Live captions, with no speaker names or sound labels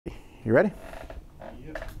You ready?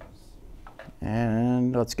 Yep.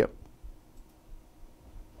 And let's go.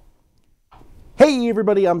 Hey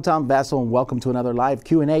everybody, I'm Tom Vasel and welcome to another live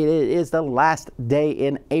Q&A. It is the last day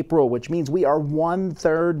in April, which means we are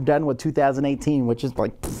 1/3 done with 2018, which is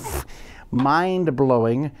like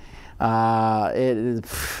mind-blowing. That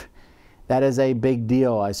is a big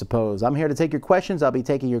deal, I suppose. I'm here to take your questions. I'll be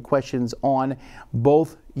taking your questions on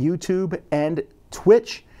both YouTube and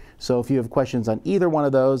Twitch. So if you have questions on either one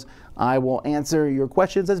of those, I will answer your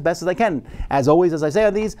questions as best as I can. As always, as I say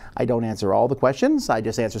on these, I don't answer all the questions. I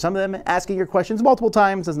just answer some of them. Asking your questions multiple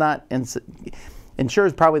times does not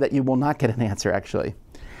ensures probably that you will not get an answer, actually.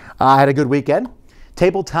 I had a good weekend.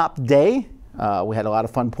 Tabletop day. We had a lot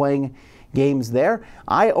of fun playing games there.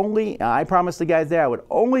 I promised the guys there I would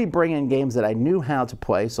only bring in games that I knew how to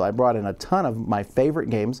play, so I brought in a ton of my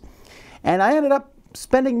favorite games. And I ended up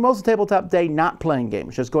spending most of Tabletop Day not playing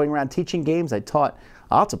games, just going around teaching games. I taught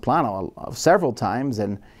Altiplano several times,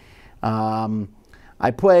 and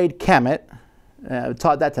I played Kemet.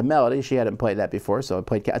 Taught that to Melody. She hadn't played that before, so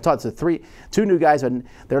I taught it to two new guys, and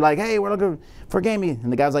they're like, "Hey, we're looking for a game." And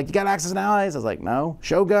the guy was like, "You got Axis and Allies?" I was like, "No."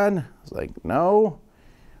 "Shogun?" I was like, "No."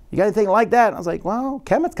 "You got anything like that?" I was like, "Well,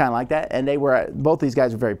 Kemet's kind of like that." And both these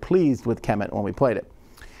guys were very pleased with Kemet when we played it.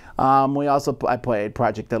 I played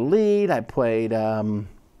Project Elite. I played The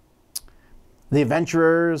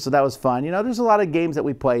Adventurers, so that was fun. You know, there's a lot of games that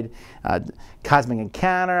we played. Cosmic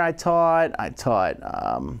Encounter I taught. I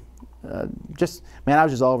was just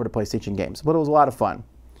all over the place teaching games, but it was a lot of fun.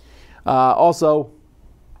 Also,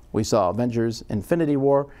 we saw Avengers Infinity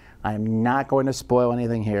War. I am not going to spoil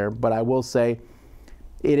anything here, but I will say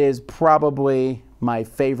it is probably my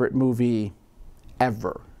favorite movie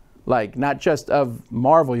ever. Like, not just of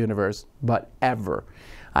Marvel Universe, but ever.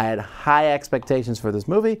 I had high expectations for this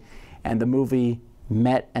movie, and the movie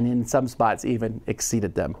met and in some spots even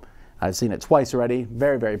exceeded them. I've seen it twice already.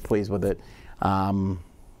 Very, very pleased with it.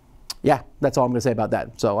 Yeah, that's all I'm going to say about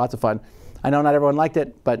that. So lots of fun. I know not everyone liked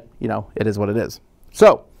it, but, you know, it is what it is.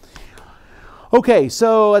 So, okay,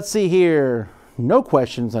 so let's see here. No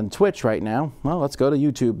questions on Twitch right now. Well, let's go to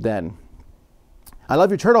YouTube then. I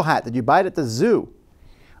love your turtle hat. Did you buy it at the zoo?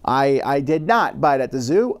 I did not buy it at the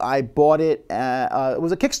zoo. I bought it, it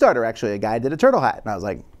was a Kickstarter actually. A guy did a turtle hat, and I was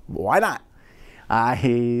like, why not?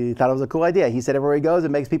 I thought it was a cool idea. He said everywhere he goes, it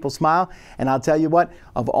makes people smile, and I'll tell you what,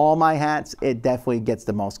 of all my hats, it definitely gets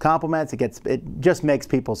the most compliments. It just makes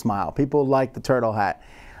people smile. People like the turtle hat.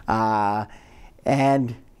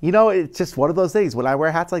 And you know, it's just one of those things. When I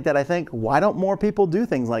wear hats like that, I think, why don't more people do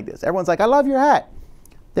things like this? Everyone's like, I love your hat.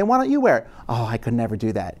 Then why don't you wear it? Oh, I could never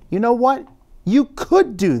do that. You know what? You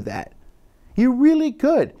could do that. You really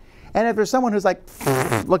could. And if there's someone who's like,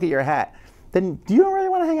 look at your hat, then you don't really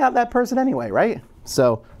want to hang out with that person anyway, right?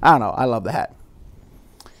 So, I don't know. I love the hat.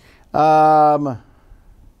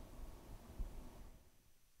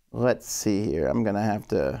 Let's see here. I'm going to have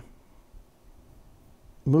to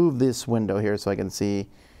move this window here so I can see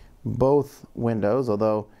both windows,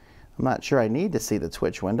 although I'm not sure I need to see the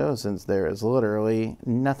Twitch window since there is literally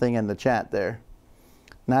nothing in the chat there.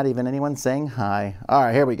 Not even anyone saying hi. All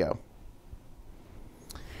right, here we go.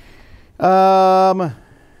 How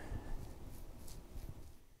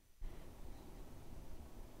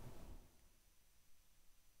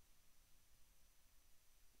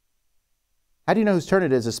do you know whose turn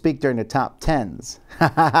it is to speak during the top 10s?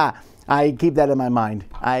 I keep that in my mind.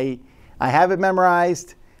 I have it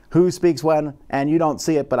memorized, who speaks when, and you don't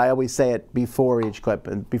see it, but I always say it before each clip.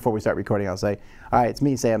 And before we start recording, I'll say, all right, it's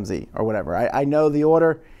me, Sam Z, or whatever. I know the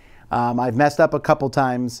order. I've messed up a couple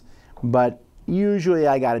times, but usually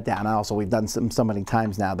I got it down. Also, we've done so many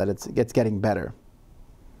times now that it's getting better.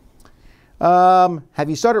 Have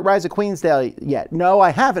you started Rise of Queensdale yet? No, I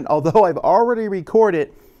haven't, although I've already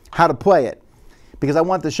recorded how to play it, because I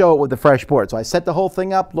want to show it with the fresh board. So I set the whole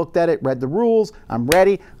thing up, looked at it, read the rules. I'm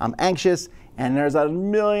ready. I'm anxious. And there's a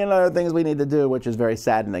million other things we need to do, which is very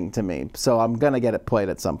saddening to me. So I'm going to get it played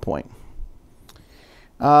at some point.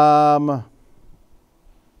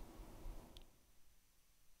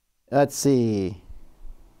 Let's see.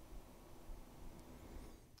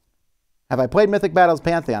 Have I played Mythic Battles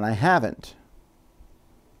Pantheon? I haven't.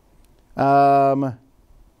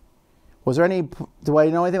 Was there any, do I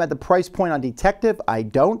know anything about the price point on Detective? I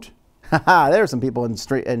don't. There are some people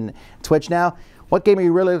in Twitch now. What game are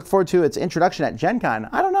you really looking forward to its introduction at Gen Con?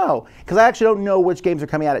 I don't know, because I actually don't know which games are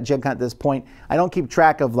coming out at Gen Con at this point. I don't keep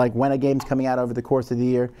track of like when a game's coming out over the course of the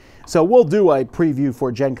year. So we'll do a preview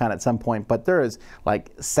for Gen Con at some point, but there is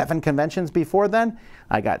like 7 conventions before then.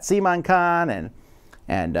 I got CMON Con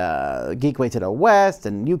and Geekway to the West,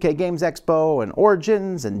 and UK Games Expo, and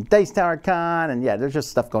Origins, and Dice Tower Con, and yeah, there's just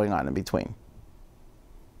stuff going on in between.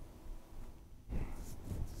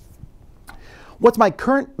 What's my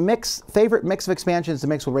current favorite mix of expansions to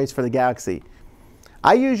mix with Race for the Galaxy?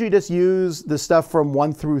 I usually just use the stuff from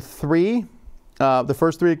 1 through 3, the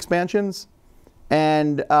first 3 expansions,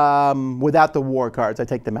 and without the war cards. I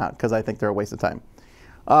take them out because I think they're a waste of time.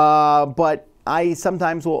 But I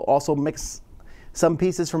sometimes will also mix some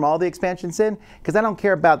pieces from all the expansions in, because I don't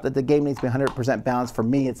care about that the game needs to be 100% balanced. For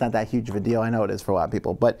me, it's not that huge of a deal. I know it is for a lot of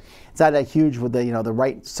people, but it's not that huge with the, the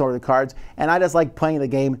right sort of cards. And I just like playing the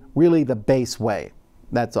game really the base way.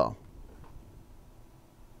 That's all.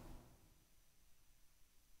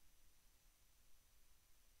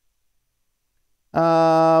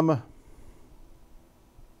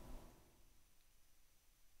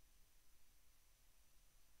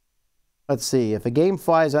 Let's see. If a game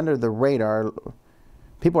flies under the radar,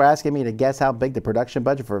 people are asking me to guess how big the production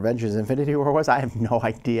budget for Avengers Infinity War was. I have no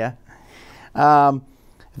idea. If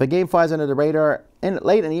a game flies under the radar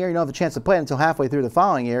late in the year, you don't have a chance to play it until halfway through the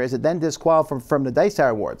following year. Is it then disqualified from the Dice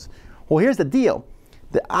Tower Awards? Well, here's the deal.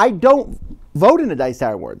 I don't vote in the Dice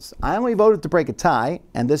Tower Awards. I only voted to break a tie,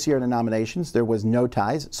 and this year in the nominations, there was no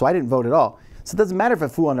ties, so I didn't vote at all. So it doesn't matter if it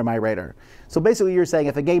flew under my radar. So basically, you're saying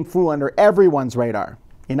if a game flew under everyone's radar,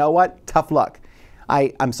 you know what? Tough luck.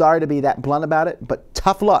 I'm sorry to be that blunt about it, but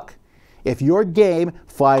tough luck. If your game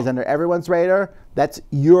flies under everyone's radar, that's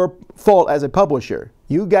your fault as a publisher.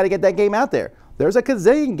 You got to get that game out there. There's a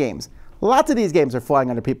gazillion games. Lots of these games are flying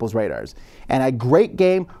under people's radars. And a great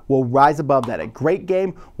game will rise above that. A great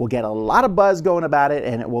game will get a lot of buzz going about it,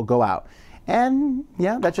 and it will go out. And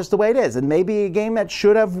yeah, that's just the way it is. And maybe a game that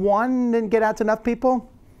should have won didn't get out to enough people.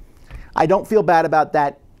 I don't feel bad about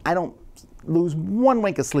that. I don't lose one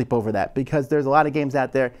wink of sleep over that, because there's a lot of games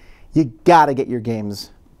out there. You got to get your games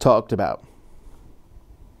talked about.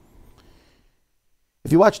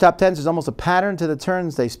 If you watch top 10s, there's almost a pattern to the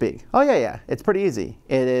turns they speak. Oh, yeah. It's pretty easy.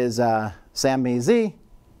 It is Sam, me, Z,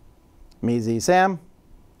 Sam,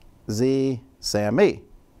 Z, Sam, me.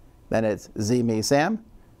 Then it's Z, me, Sam,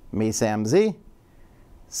 Sam,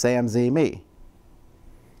 Z, me.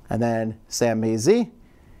 And then Sam, me, Z,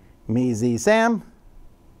 Sam,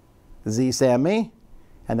 Z, Sam, me.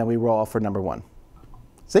 And then we roll for number 1.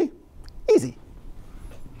 See? Easy.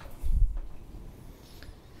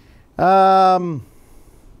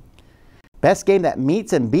 Best game that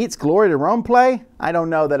meets and beats Glory to Rome play? I don't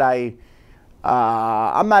know that I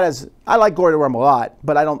like Glory to Rome a lot,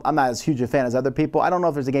 but I'm not as huge a fan as other people. I don't know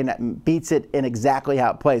if there's a game that beats it in exactly how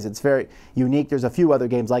it plays. It's very unique. There's a few other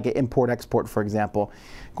games like it, Import-Export, for example.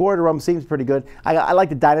 Glory to Rome seems pretty good. I like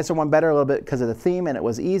the dinosaur one better a little bit because of the theme, and it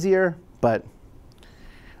was easier, but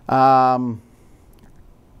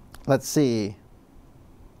let's see.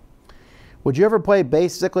 Would you ever play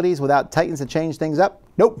base Cyclades without Titans to change things up?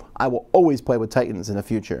 Nope. I will always play with Titans in the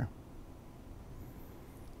future.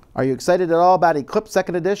 Are you excited at all about Eclipse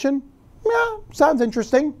 2nd Edition? Yeah, sounds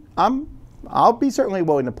interesting. I'll be certainly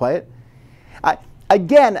willing to play it.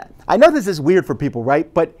 Again, I know this is weird for people,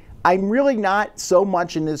 right? But I'm really not so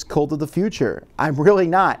much in this cult of the future. I'm really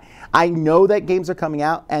not. I know that games are coming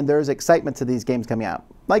out, and there's excitement to these games coming out.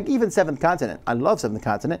 Like even 7th Continent. I love 7th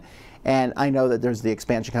Continent. And I know that there's the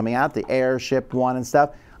expansion coming out, the Airship one and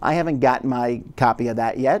stuff. I haven't gotten my copy of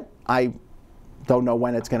that yet. I don't know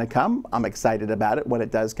when it's going to come. I'm excited about it when it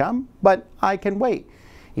does come, but I can wait.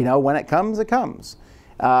 When it comes, it comes.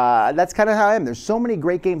 That's kind of how I am. There's so many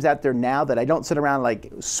great games out there now that I don't sit around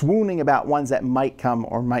like swooning about ones that might come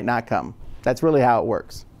or might not come. That's really how it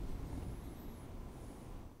works.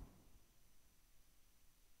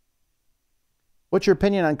 What's your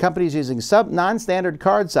opinion on companies using non-standard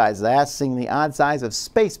card sizes, asking the odd size of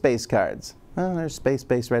space-based cards? Oh, there's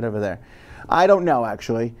space-based right over there. I don't know,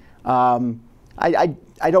 actually. I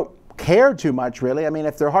don't care too much, really. I mean,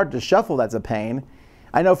 if they're hard to shuffle, that's a pain.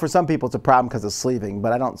 I know for some people it's a problem because of sleeving,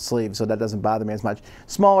 but I don't sleeve, so that doesn't bother me as much.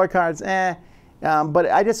 Smaller cards, but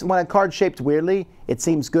when a card's shaped weirdly, it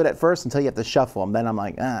seems good at first until you have to shuffle them. Then I'm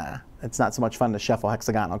like, it's not so much fun to shuffle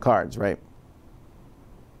hexagonal cards, right?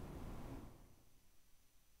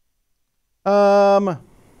 I'm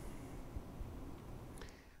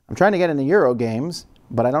trying to get into Euro games,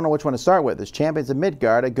 but I don't know which one to start with. Is Champions of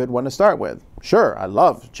Midgard a good one to start with? Sure, I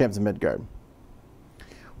love Champions of Midgard.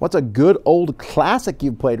 What's a good old classic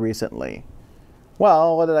you've played recently?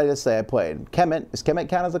 Well, what did I just say I played? Kemet. Does Kemet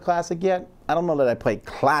count as a classic yet? I don't know that I play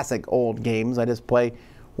classic old games. I just play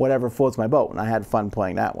whatever floats my boat, and I had fun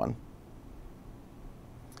playing that one.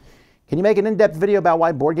 Can you make an in-depth video about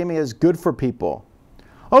why board gaming is good for people?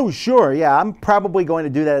 Oh, sure. Yeah, I'm probably going to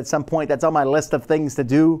do that at some point. That's on my list of things to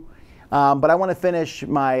do. But I want to finish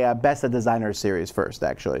my Best of Designers series first,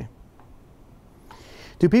 actually.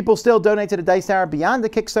 Do people still donate to the Dice Tower beyond the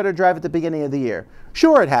Kickstarter drive at the beginning of the year?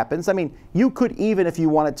 Sure, it happens. I mean, you could even, if you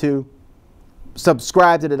wanted to,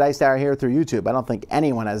 subscribe to the Dice Tower here through YouTube. I don't think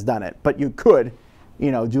anyone has done it, but you could,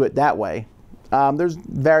 do it that way. There's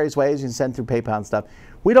various ways you can send through PayPal and stuff.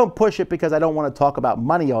 We don't push it because I don't want to talk about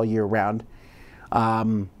money all year round.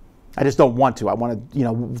 I just don't want to. I want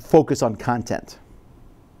to, focus on content.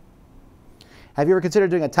 Have you ever considered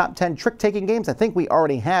doing a top 10 trick-taking games? I think we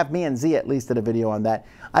already have. Me and Z at least did a video on that.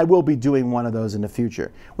 I will be doing one of those in the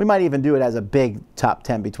future. We might even do it as a big top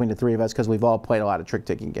 10 between the three of us because we've all played a lot of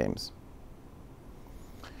trick-taking games.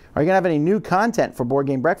 Are you going to have any new content for Board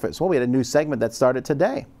Game Breakfast? Well, we had a new segment that started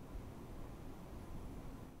today.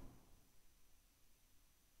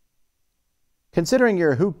 Considering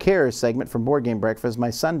your Who Cares segment from Board Game Breakfast, my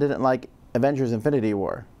son didn't like Avengers Infinity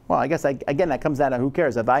War. Well, I guess, again, that comes down to who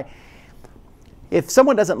cares. If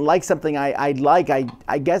someone doesn't like something I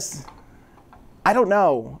guess, I don't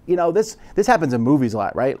know. This happens in movies a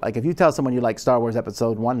lot, right? Like if you tell someone you like Star Wars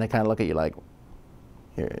Episode 1, they kind of look at you like,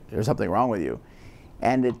 there's something wrong with you.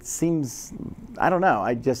 And it seems, I don't know,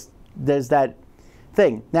 there's that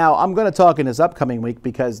thing. Now, I'm going to talk in this upcoming week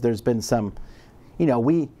because there's been some,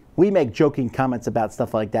 we make joking comments about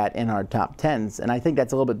stuff like that in our top 10s, and I think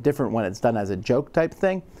that's a little bit different when it's done as a joke type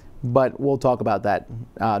thing, but we'll talk about that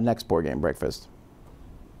next Board Game Breakfast.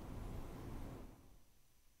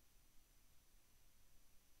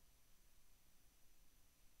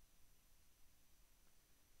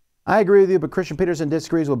 I agree with you, but Christian Peterson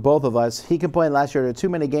disagrees with both of us. He complained last year there are too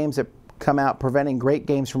many games that come out preventing great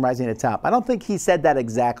games from rising to the top. I don't think he said that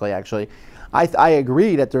exactly, actually. I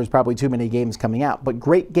agree that there's probably too many games coming out, but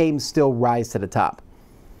great games still rise to the top.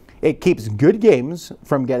 It keeps good games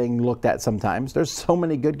from getting looked at sometimes. There's so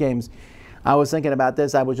many good games. I was thinking about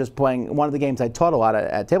this. I was just playing, one of the games I taught a lot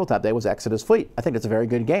at Tabletop Day was Exodus Fleet. I think it's a very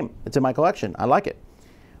good game. It's in my collection. I like it.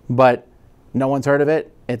 But no one's heard of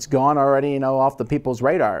it. It's gone already, off the people's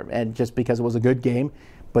radar. And just because it was a good game,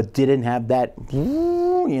 but didn't have that,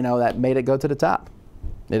 that made it go to the top.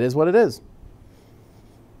 It is what it is.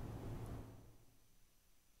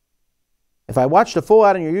 If I watch the full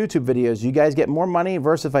ad on your YouTube videos, you guys get more money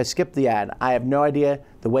versus if I skip the ad. I have no idea.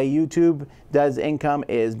 The way YouTube does income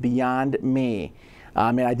is beyond me.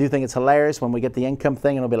 I do think it's hilarious when we get the income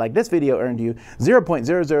thing and it'll be like, this video earned you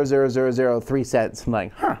 0.00003 cents. I'm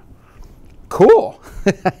like, huh, cool.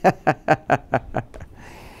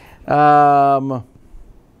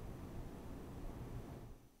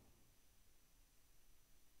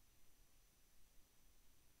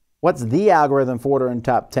 What's the algorithm for order in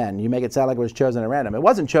top 10? You make it sound like it was chosen at random. It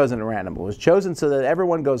wasn't chosen at random. It was chosen so that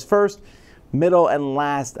everyone goes first, middle, and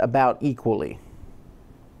last about equally.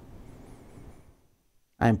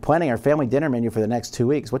 I'm planning our family dinner menu for the next 2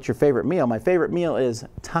 weeks. What's your favorite meal? My favorite meal is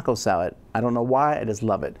taco salad. I don't know why, I just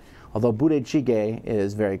love it. Although budae-jjigae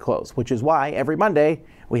is very close, which is why every Monday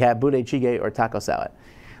we have budae-jjigae or taco salad.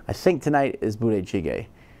 I think tonight is budae-jjigae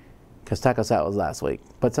because taco salad was last week.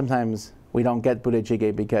 But sometimes we don't get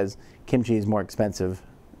budae-jjigae because kimchi is more expensive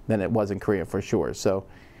than it was in Korea for sure. So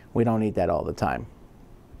we don't eat that all the time.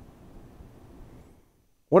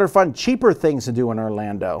 What are fun, cheaper things to do in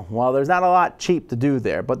Orlando? Well, there's not a lot cheap to do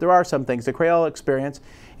there, but there are some things. The Crayola experience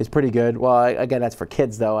is pretty good. Well, again, that's for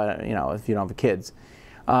kids, though, if you don't have kids.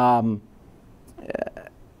 You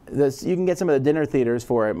can get some of the dinner theaters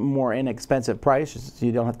for a more inexpensive price.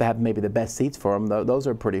 You don't have to have maybe the best seats for them. Those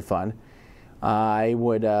are pretty fun.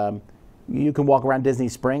 You can walk around Disney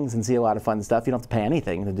Springs and see a lot of fun stuff. You don't have to pay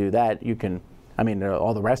anything to do that. You can, there are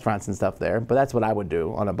all the restaurants and stuff there, but that's what I would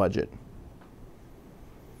do on a budget.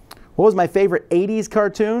 What was my favorite 80s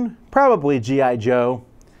cartoon? Probably G.I. Joe.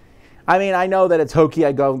 I know that it's hokey.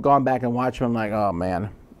 I've gone back and watched them. I'm like, oh, man.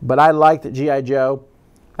 But I liked G.I. Joe.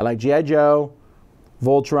 I like G.I. Joe,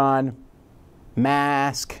 Voltron,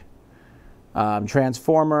 Mask,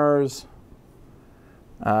 Transformers,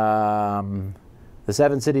 The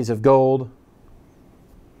Seven Cities of Gold.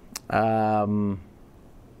 Those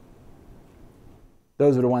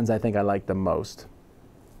are the ones I think I like the most.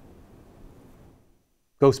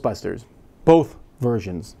 Ghostbusters. Both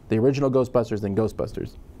versions. The original Ghostbusters and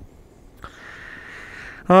Ghostbusters.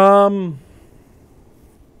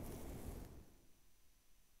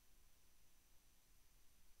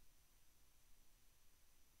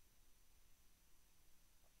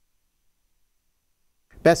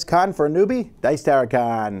 Best con for a newbie? Dice Tower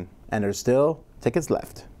Con. And there's still tickets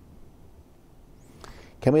left.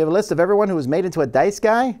 Can we have a list of everyone who was made into a dice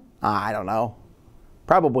guy? I don't know.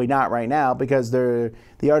 Probably not right now because the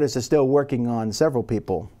artist is still working on several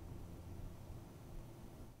people.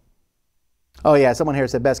 Oh yeah, someone here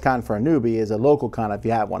said best con for a newbie is a local con if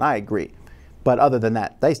you have one. I agree. But other than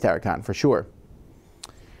that, Dice Tower Con for sure.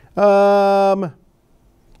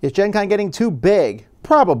 Is Gen Con getting too big?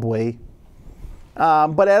 Probably.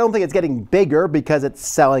 But I don't think it's getting bigger because it's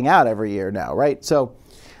selling out every year now, right? So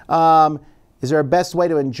is there a best way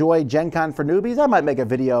to enjoy Gen Con for newbies? I might make a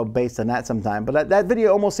video based on that sometime. But that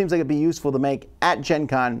video almost seems like it'd be useful to make at Gen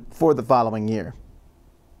Con for the following year.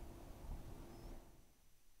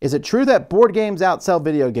 Is it true that board games outsell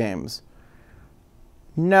video games?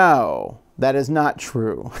 No, that is not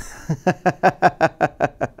true.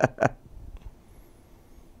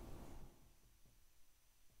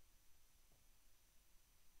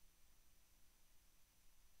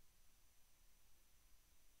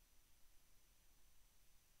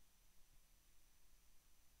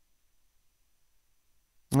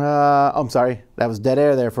 I'm sorry. That was dead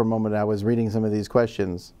air there for a moment. I was reading some of these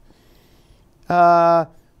questions.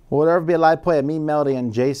 Will there ever be a live play of me, Melody,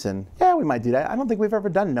 and Jason? Yeah, we might do that. I don't think we've ever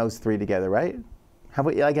done those three together, right? Have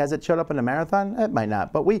we? Like, has it showed up in a marathon? It might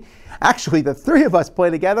not. But we, actually, the three of us play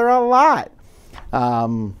together a lot.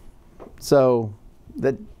 So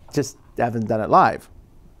that just haven't done it live.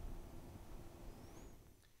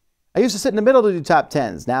 I used to sit in the middle to do top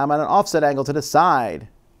 10s. Now I'm at an offset angle to the side.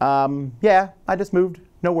 Yeah, I just moved.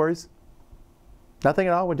 No worries. Nothing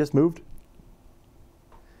at all. We just moved.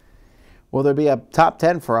 Will there be a top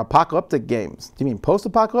 10 for apocalyptic games? Do you mean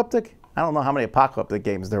post-apocalyptic? I don't know how many apocalyptic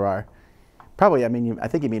games there are. Probably, I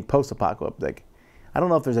think you mean post-apocalyptic. I don't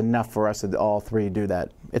know if there's enough for us to all three do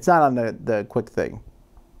that. It's not on the quick thing.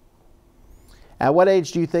 At what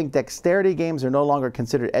age do you think dexterity games are no longer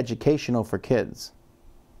considered educational for kids?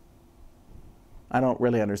 I don't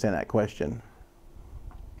really understand that question.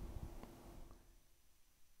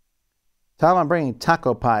 Tom, I'm bringing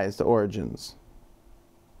taco pies to Origins.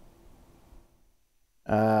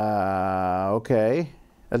 Okay.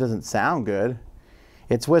 That doesn't sound good.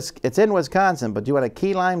 It's in Wisconsin, but do you want a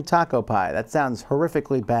key lime taco pie? That sounds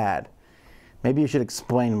horrifically bad. Maybe you should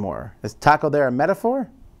explain more. Is taco there a metaphor?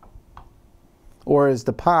 Or is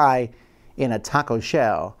the pie in a taco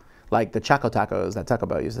shell, like the Choco Tacos that Taco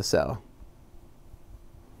Bell used to sell?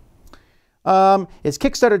 Is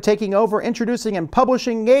Kickstarter taking over introducing and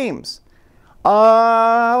publishing games?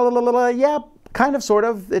 Yeah, kind of, sort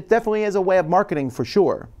of. It definitely is a way of marketing for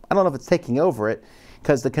sure. I don't know if it's taking over it,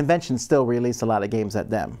 because the convention still released a lot of games at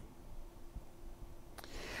them.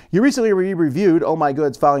 You recently re-reviewed Oh My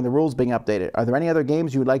Goods following the rules being updated. Are there any other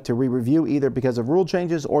games you would like to re-review either because of rule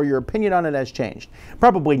changes or your opinion on it has changed?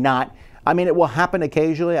 Probably not. I mean, it will happen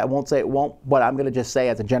occasionally. I won't say it won't, but I'm going to just say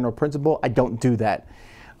as a general principle, I don't do that.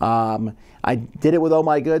 I did it with Oh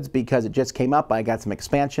My Goods because it just came up. I got some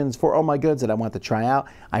expansions for Oh My Goods that I want to try out.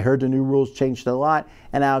 I heard the new rules changed a lot,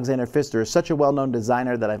 and Alexander Pfister is such a well-known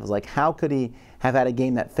designer that I was like, how could he have had a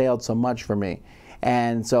game that failed so much for me?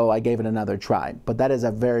 And so I gave it another try. But that is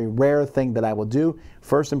a very rare thing that I will do.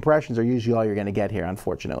 First impressions are usually all you're going to get here,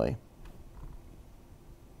 unfortunately.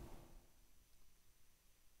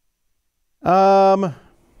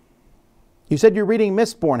 You said you're reading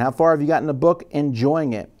Mistborn. How far have you gotten the book?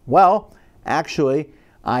 Enjoying it? Well, actually,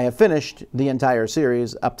 I have finished the entire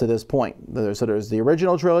series up to this point. So there's the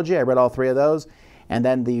original trilogy. I read all three of those. And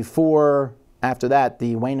then the four after that,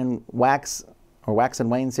 the Wayne and Wax, or Wax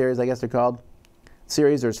and Wayne series, I guess they're called,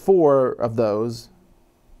 series. There's four of those.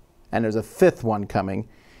 And there's a fifth one coming.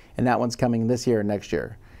 And that one's coming this year and next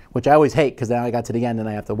year, which I always hate because now I got to the end and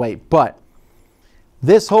I have to wait. But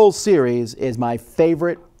this whole series is my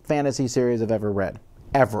favorite fantasy series I've ever read,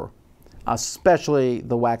 ever. Especially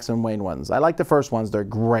the Wax and Wayne ones. I like the first ones. They're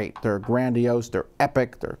great. They're grandiose. They're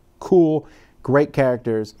epic. They're cool. Great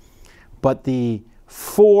characters. But the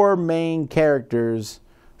four main characters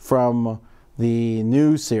from the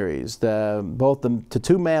new series, both the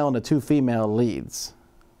two male and the two female leads.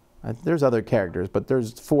 There's other characters, but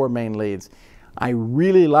there's four main leads. I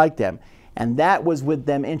really like them. And that was with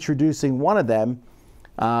them introducing one of them.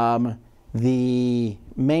 The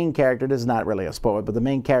main character, this is not really a spoiler, but the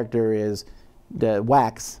main character is the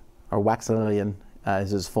Wax, or Waxillian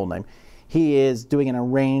is his full name. He is doing an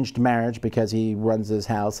arranged marriage because he runs his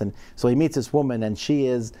house, and so he meets this woman, and she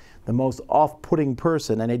is the most off-putting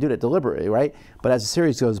person, and they do that deliberately, right? But as the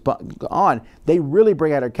series goes on, they really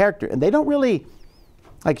bring out her character, and they don't really,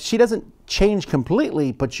 like, she doesn't change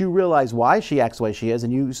completely, but you realize why she acts the way she is,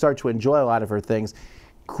 and you start to enjoy a lot of her things.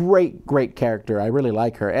 Great, great character. I really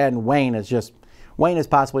like her. And Wayne is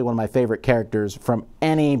possibly one of my favorite characters from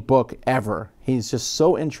any book ever. He's just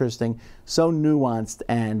so interesting, so nuanced,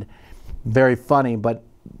 and very funny, but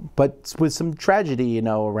with some tragedy, you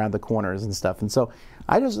know, around the corners and stuff. And so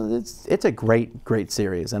it's a great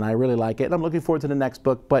series, and I really like it. And I'm looking forward to the next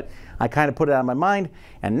book, but I kind of put it out of my mind,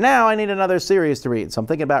 and now I need another series to read. So I'm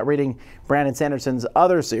thinking about reading Brandon Sanderson's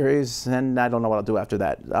other series, and I don't know what I'll do after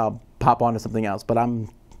that. I'll pop on to something else. But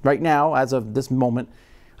right now, as of this moment,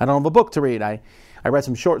 I don't have a book to read. I read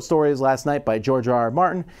some short stories last night by George R.R.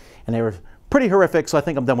 Martin, and they were pretty horrific, so I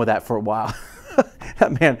think I'm done with that for a while.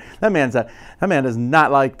 That man does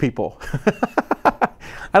not like people.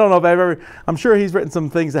 I don't know if I'm sure he's written some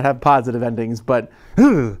things that have positive endings, but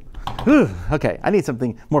okay, I need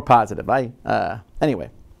something more positive. Anyway,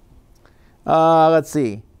 let's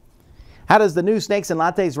see. How does the new Snakes and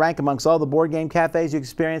Lattes rank amongst all the board game cafes you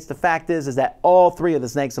experienced? The fact is that all three of the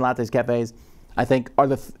Snakes and Lattes cafes, I think, are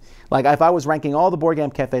like if I was ranking all the board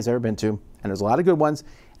game cafes I've ever been to, and there's a lot of good ones,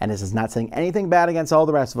 and this is not saying anything bad against all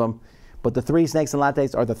the rest of them, but the three Snakes and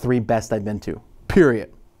Lattes are the three best I've been to,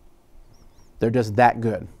 period. They're just that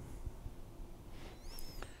good.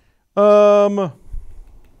 Are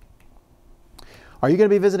you going to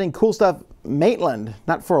be visiting Cool Stuff Maitland?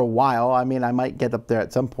 Not for a while. I mean, I might get up there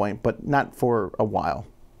at some point, but not for a while.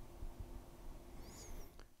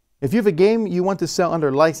 If you have a game you want to sell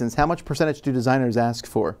under license, how much percentage do designers ask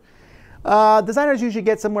for? Designers usually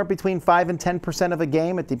get somewhere between 5 and 10% of a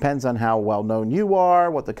game. It depends on how well known you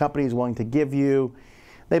are, what the company is willing to give you.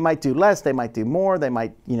 They might do less, they might do more, they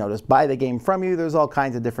might, you know, just buy the game from you. There's all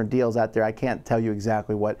kinds of different deals out there. I can't tell you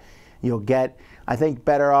exactly what you'll get. I think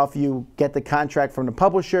better off you get the contract from the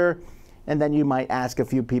publisher, and then you might ask a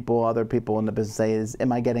few people, other people in the business, say,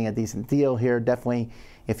 am I getting a decent deal here? Definitely,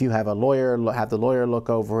 if you have a lawyer, have the lawyer look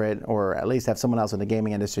over it, or at least have someone else in the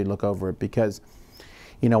gaming industry look over it, because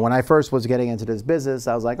you know, when I first was getting into this business,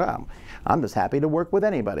 I was like, oh, I'm just happy to work with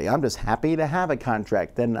anybody. I'm just happy to have a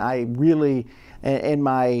contract. And I really, in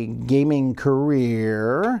my gaming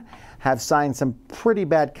career, have signed some pretty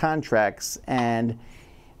bad contracts. And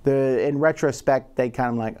in retrospect, they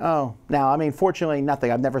kind of like, oh, now, I mean, fortunately,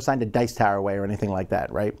 nothing. I've never signed a Dice Tower away or anything like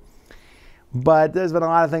that, right? But there's been a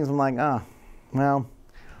lot of things I'm like, oh, well,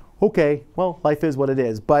 okay, well, life is what it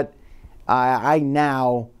is. But I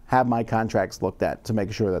now have my contracts looked at to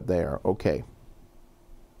make sure that they are okay.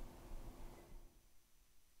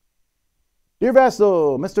 Dear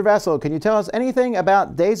Vasel, Mr. Vasel, can you tell us anything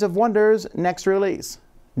about Days of Wonder's next release?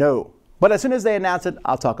 No, but as soon as they announce it,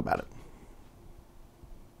 I'll talk about it.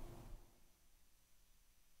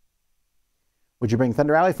 Would you bring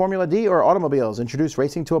Thunder Alley, Formula D, or automobiles? Introduce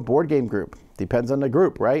racing to a board game group. Depends on the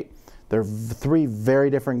group, right? They're three very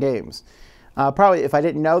different games. Probably, if I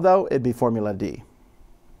didn't know, though, it'd be Formula D.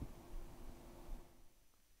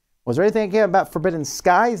 Was there anything again about Forbidden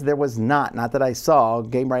Skies? There was not. Not that I saw.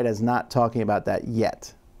 GameRight is not talking about that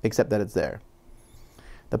yet, except that it's there.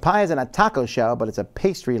 The pie isn't a taco shell, but it's a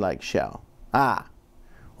pastry-like shell. Ah.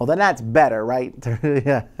 Well, then that's better, right?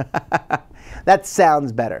 Yeah. That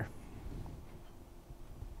sounds better.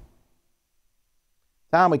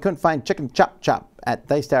 Tom, we couldn't find Chicken Chop Chop at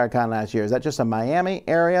Dice Tower Con last year. Is that just a Miami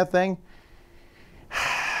area thing?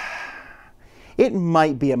 It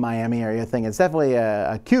might be a Miami area thing. It's definitely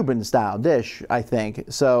a Cuban style dish, I think.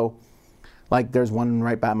 So, like, there's one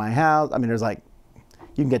right by my house. I mean, there's like,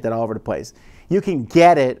 you can get that all over the place. You can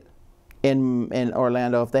get it in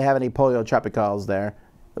Orlando if they have any Pollo Tropicals there,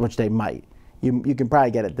 which they might. You can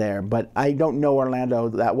probably get it there, but I don't know Orlando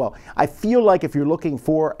that well. I feel like if you're looking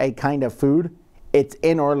for a kind of food, it's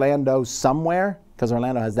in Orlando somewhere, because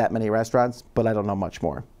Orlando has that many restaurants, but I don't know much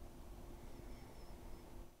more.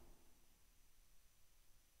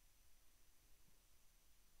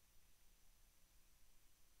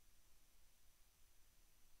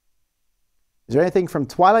 Is there anything from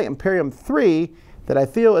Twilight Imperium 3 that I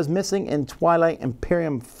feel is missing in Twilight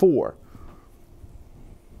Imperium 4?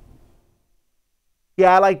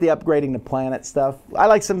 Yeah, I like the upgrading the planet stuff. I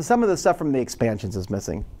like some of the stuff from the expansions is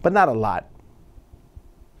missing, but not a lot.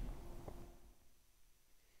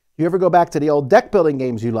 You ever go back to the old deck building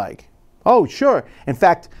games you like? Oh, sure. In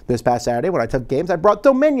fact, this past Saturday when I took games, I brought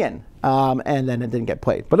Dominion, and then it didn't get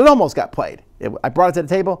played, but it almost got played. I brought it to the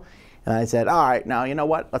table, and I said, all right, now you know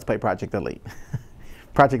what? Let's play Project Elite.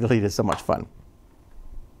 Project Elite is so much fun.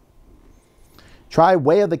 Try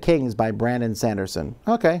Way of the Kings by Brandon Sanderson.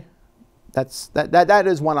 Okay, that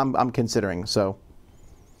is one I'm considering. So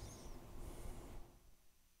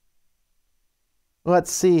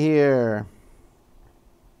let's see here.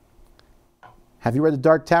 Have you read the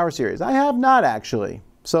Dark Tower series? I have not actually.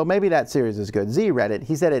 So maybe that series is good. Z read it.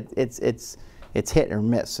 He said it's hit or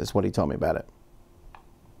miss is what he told me about it.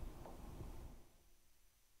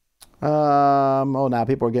 Oh, now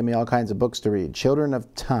people are giving me all kinds of books to read. Children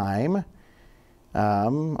of Time.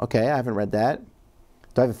 Okay, I haven't read that.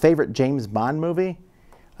 Do I have a favorite James Bond movie?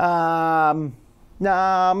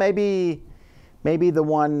 No, maybe the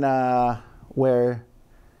one where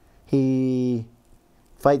he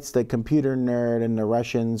fights the computer nerd and the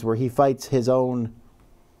Russians, where he fights his own,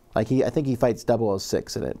 I think he fights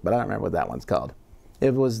 006 in it, but I don't remember what that one's called.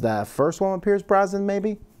 It was the first one with Pierce Brosnan,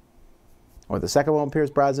 maybe? Or the second one with Pierce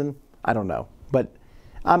Brosnan? I don't know. But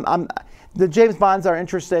the James Bonds are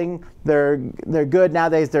interesting. They're good.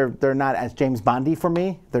 Nowadays, they're not as James Bondy for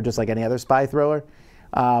me. They're just like any other spy thriller.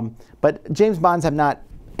 But James Bonds have not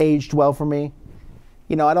aged well for me.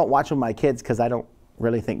 You know, I don't watch them with my kids because I don't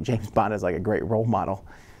really think James Bond is like a great role model.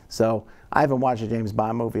 So I haven't watched a James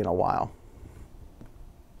Bond movie in a while.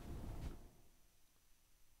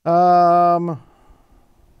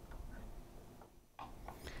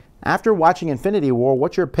 After watching Infinity War,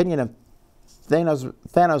 what's your opinion of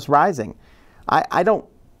Thanos Rising? I don't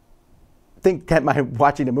think that my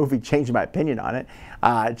watching the movie changed my opinion on it.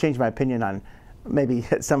 It changed my opinion on maybe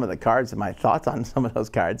some of the cards and my thoughts on some of those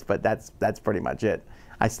cards, but that's pretty much it.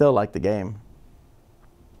 I still like the game.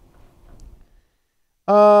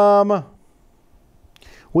 Will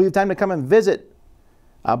you have time to come and visit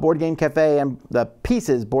Board Game Cafe and the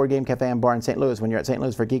Pieces Board Game Cafe and Bar in St. Louis when you're at St.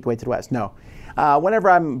 Louis for Geek Away to the West? No. Whenever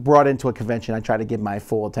I'm brought into a convention, I try to give my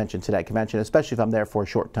full attention to that convention, especially if I'm there for a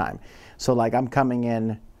short time. So like I'm coming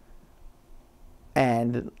in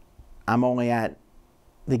and I'm only at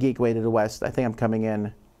the Geek Away to the West. I think I'm coming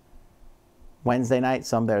in Wednesday night,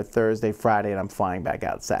 so I'm there Thursday, Friday, and I'm flying back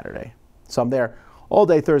out Saturday. So I'm there all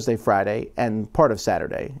day Thursday, Friday, and part of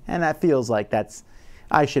Saturday. And that feels like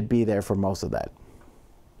I should be there for most of that.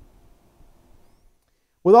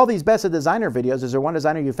 With all these Best of Designer videos, is there one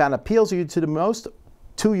designer you found appeals you the most,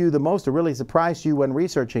 or really surprised you when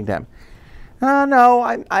researching them? No,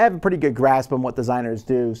 I have a pretty good grasp on what designers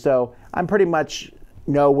do, so I'm pretty much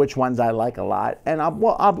know which ones I like a lot, and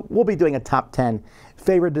we'll be doing a top 10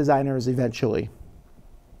 favorite designers eventually.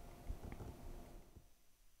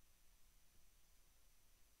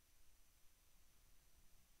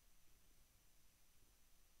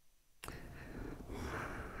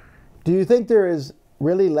 Do you think there is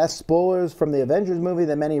really less spoilers from the Avengers movie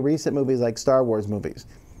than many recent movies like Star Wars movies?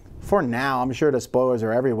 For now, I'm sure the spoilers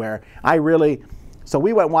are everywhere. So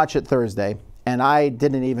we went and watched it Thursday, and I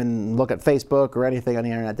didn't even look at Facebook or anything on the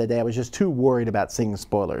internet that day. I was just too worried about seeing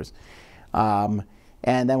spoilers. And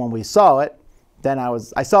then when we saw it, then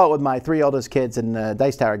I saw it with my 3 oldest kids and the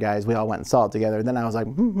Dice Tower guys. We all went and saw it together. And then I was like,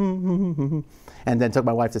 and then took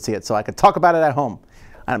my wife to see it so I could talk about it at home.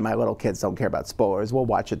 And my little kids don't care about spoilers. We'll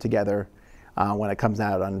watch it together when it comes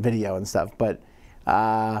out on video and stuff. But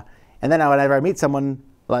and then whenever I meet someone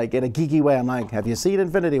like in a geeky way, I'm like, "Have you seen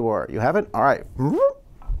Infinity War? You haven't? All right."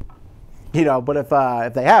 You know. But if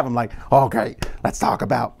they have, I'm like, "Oh, "Okay, let's talk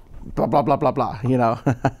about blah blah blah blah blah." You know.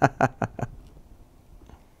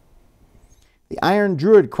 The Iron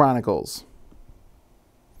Druid Chronicles.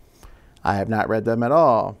 I have not read them at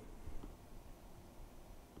all.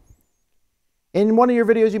 In one of your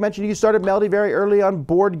videos, you mentioned you started Melody very early on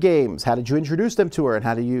board games. How did you introduce them to her,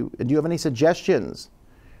 and do you have any suggestions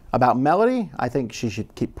about Melody? I think she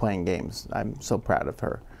should keep playing games. I'm so proud of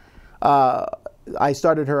her. I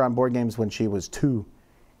started her on board games when she was 2,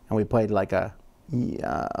 and we played like a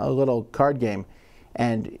little card game.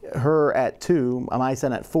 And her at 2, my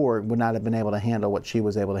son at 4, would not have been able to handle what she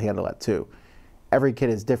was able to handle at 2. Every kid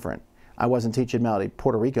is different. I wasn't teaching Melody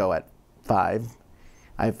Puerto Rico at 5.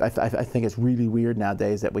 I think it's really weird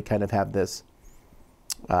nowadays that we kind of have this,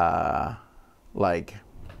 my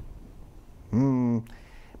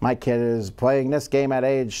kid is playing this game at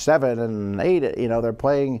age 7 and 8. You know, they're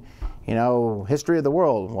playing, History of the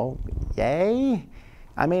World. Well, yay!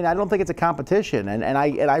 I mean, I don't think it's a competition, and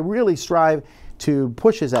I really strive to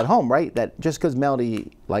push this at home, right? That just because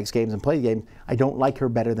Melody likes games and plays games, I don't like her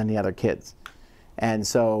better than the other kids. And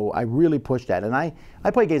so I really push that. And I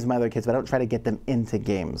play games with my other kids, but I don't try to get them into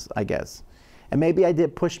games, I guess. And maybe I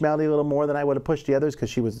did push Melody a little more than I would have pushed the others because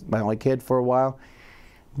she was my only kid for a while.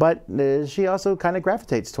 But she also kind of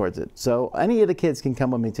gravitates towards it. So any of the kids can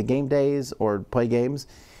come with me to game days or play games.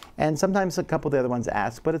 And sometimes a couple of the other ones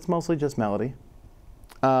ask, but it's mostly just Melody.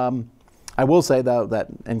 I will say, though, that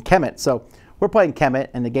in Kemet, so we're playing Kemet,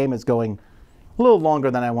 and the game is going a little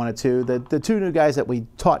longer than I wanted to. The 2 new guys that we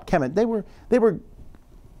taught Kemet,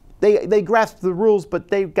 they grasped the rules, but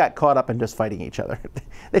they got caught up in just fighting each other.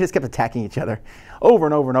 They just kept attacking each other over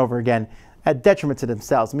and over and over again at detriment to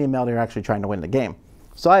themselves. Me and Melody are actually trying to win the game.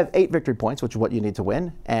 So I have 8 victory points, which is what you need to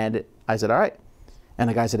win. And I said, all right. And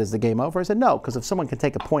the guy said, is the game over? I said, no, because if someone can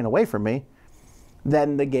take a point away from me,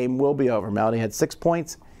 then the game will be over. Melody had 6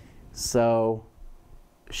 points, so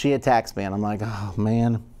she attacks me, and I'm like, oh,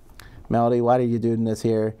 man. Melody, why are you doing this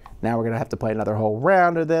here? Now we're going to have to play another whole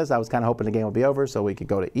round of this. I was kind of hoping the game would be over so we could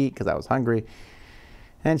go to eat because I was hungry.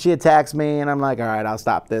 And she attacks me, and I'm like, all right, I'll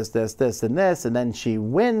stop this, this, this, and this. And then she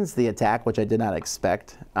wins the attack, which I did not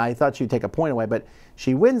expect. I thought she'd take a point away, but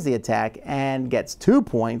she wins the attack and gets 2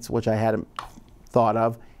 points, which I hadn't thought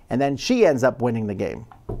of. And then she ends up winning the game.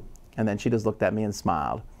 And then she just looked at me and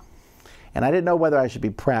smiled. And I didn't know whether I should be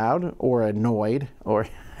proud or annoyed or...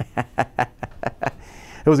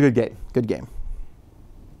 It was a good game. Good game.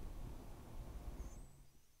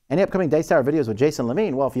 Any upcoming Dice Tower videos with Jason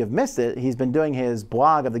Levine? Well, if you've missed it, he's been doing his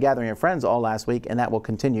blog of the Gathering of Friends all last week, and that will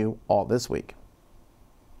continue all this week.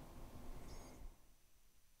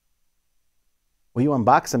 Will you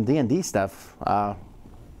unbox some D&D stuff? I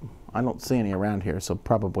don't see any around here, so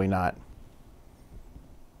probably not.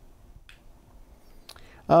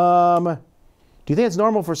 Do you think it's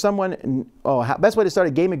normal for someone... best way to start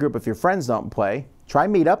a gaming group if your friends don't play. Try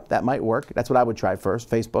Meetup. That might work. That's what I would try first.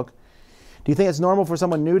 Facebook. Do you think it's normal for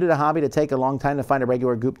someone new to the hobby to take a long time to find a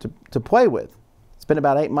regular group to play with? It's been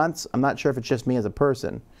about 8 months. I'm not sure if it's just me as a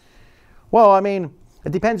person. Well, I mean,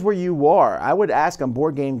 it depends where you are. I would ask on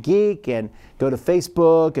Board Game Geek and go to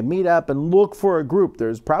Facebook and Meetup and look for a group.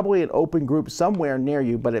 There's probably an open group somewhere near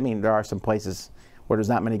you, but I mean, there are some places where there's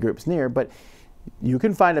not many groups near, but you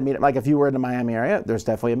can find a meetup. Like if you were in the Miami area, there's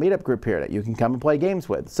definitely a meetup group here that you can come and play games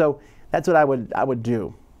with. So that's what I would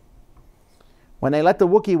do. When they let the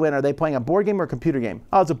Wookiee win, are they playing a board game or a computer game?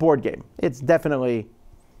 Oh, it's a board game. It's definitely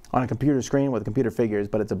on a computer screen with computer figures,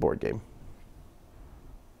 but it's a board game.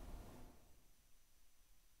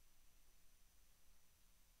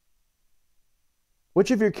 Which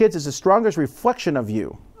of your kids is the strongest reflection of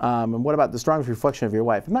you? And what about the strongest reflection of your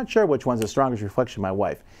wife? I'm not sure which one's the strongest reflection of my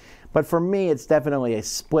wife. But for me, it's definitely a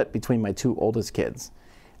split between my 2 oldest kids.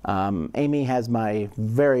 Amy has my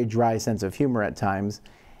very dry sense of humor at times,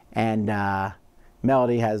 and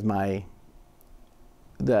Melody has my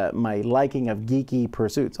liking of geeky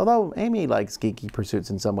pursuits. Although Amy likes geeky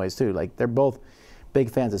pursuits in some ways too. Like they're both big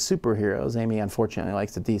fans of superheroes. Amy unfortunately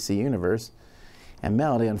likes the DC universe, and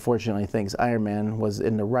Melody unfortunately thinks Iron Man was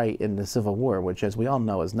in the right in the Civil War, which, as we all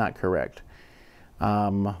know, is not correct.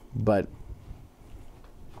 But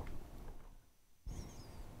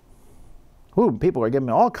ooh, people are giving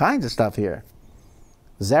me all kinds of stuff here.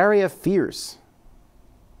 Zaria Fierce.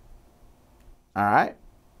 All right.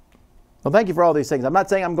 Well, thank you for all these things. I'm not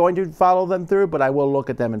saying I'm going to follow them through, but I will look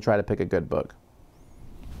at them and try to pick a good book.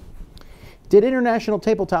 Did International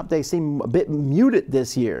Tabletop Day seem a bit muted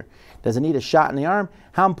this year? Does it need a shot in the arm?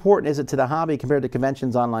 How important is it to the hobby compared to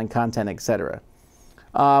conventions, online content, etc.?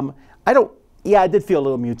 Yeah, I did feel a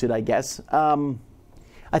little muted, I guess.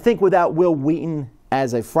 I think without Will Wheaton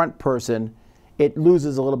as a front person, it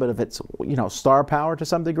loses a little bit of its, star power to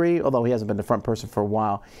some degree, although he hasn't been the front person for a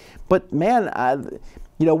while. But man,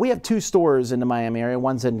 we have 2 stores in the Miami area.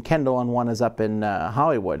 One's in Kendall and one is up in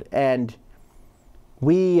Hollywood. And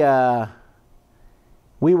we were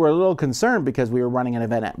a little concerned because we were running an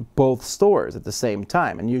event at both stores at the same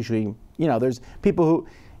time. And usually, there's people who,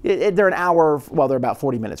 they're an hour, well, they're about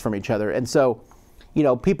 40 minutes from each other. And so,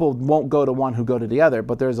 people won't go to one who go to the other,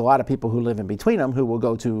 but there's a lot of people who live in between them who will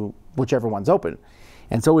go to whichever one's open.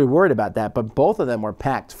 And so we were worried about that, but both of them were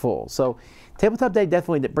packed full. So Tabletop Day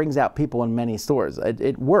definitely brings out people in many stores.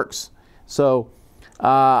 It works. So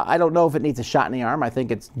I don't know if it needs a shot in the arm. I think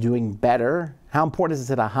it's doing better. How important is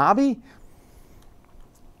it to the hobby?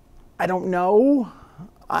 I don't know.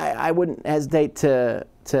 I wouldn't hesitate to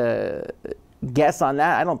guess on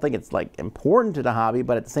that. I don't think it's like important to the hobby,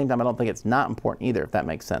 but at the same time, I don't think it's not important either, if that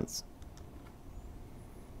makes sense.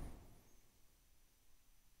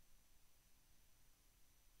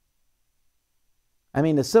 I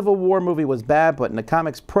mean, the Civil War movie was bad, but in the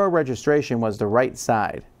comics, pro-registration was the right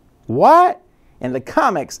side. What? In the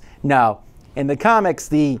comics? No. In the comics,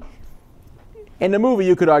 in the movie,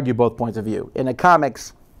 you could argue both points of view. In the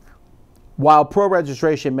comics, while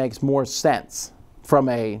pro-registration makes more sense from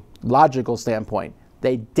a logical standpoint,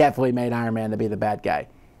 they definitely made Iron Man to be the bad guy.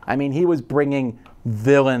 I mean, he was bringing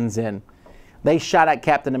villains in. They shot at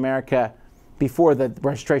Captain America before the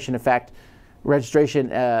registration thing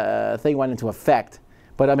went into effect.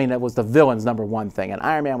 But I mean, it was the villain's #1 thing. And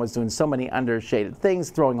Iron Man was doing so many undershaded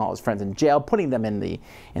things, throwing all his friends in jail, putting them in the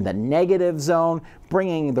negative zone,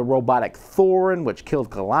 bringing the robotic Thor in, which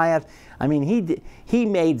killed Goliath. I mean, he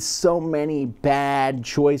made so many bad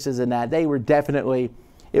choices in that. They were definitely,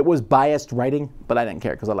 it was biased writing, but I didn't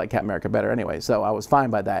care because I like Captain America better anyway, so I was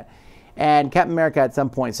fine by that. And Captain America at some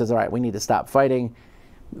point says, all right, we need to stop fighting.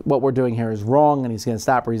 What we're doing here is wrong, and he's going to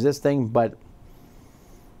stop resisting. But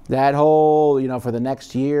that whole, for the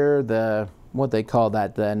next year, what they call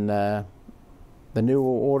that then, the New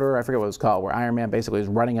Order, I forget what it was called, where Iron Man basically is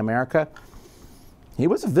running America. He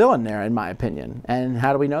was a villain there, in my opinion. And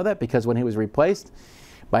how do we know that? Because when he was replaced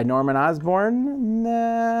by Norman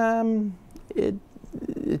Osborn, it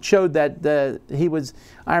showed that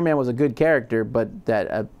Iron Man was a good character, but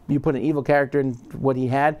that you put an evil character in what he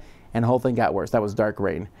had, and the whole thing got worse. That was Dark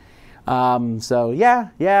Reign. So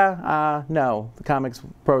no, the comics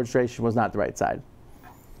pro-registration was not the right side.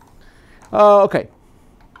 Okay.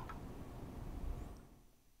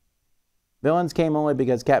 Villains came only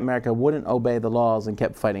because Captain America wouldn't obey the laws and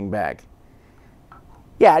kept fighting back.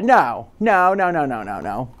 Yeah, no.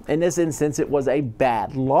 In this instance, it was a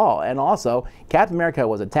bad law. And also, Captain America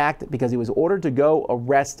was attacked because he was ordered to go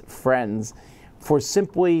arrest friends for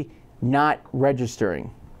simply not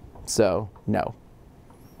registering. So, no.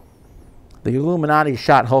 The Illuminati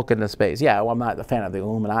shot Hulk into space. Yeah, well, I'm not a fan of the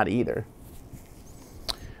Illuminati either.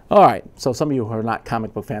 All right, so some of you who are not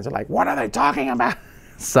comic book fans are like, what are they talking about?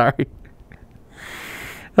 Sorry.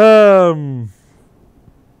 Are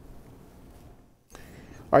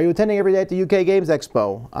you attending every day at the UK Games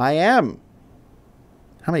Expo? I am.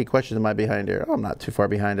 How many questions am I behind here? Oh, I'm not too far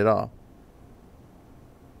behind at all.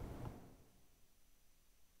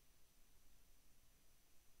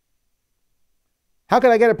 How can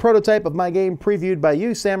I get a prototype of my game previewed by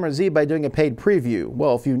you, Sam, or Z, by doing a paid preview?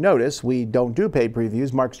 Well, if you notice, we don't do paid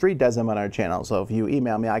previews. Mark Street does them on our channel. So if you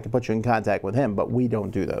email me, I can put you in contact with him, but we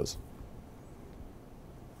don't do those.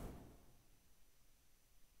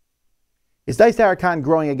 Is Dice Tower Con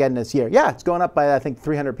growing again this year? Yeah, it's going up by, I think,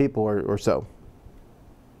 300 people or so.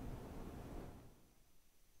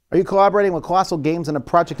 Are you collaborating with Colossal Games on a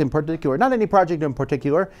project in particular? Not any project in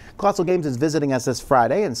particular. Colossal Games is visiting us this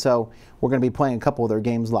Friday, and so we're going to be playing a couple of their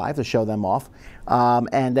games live to show them off.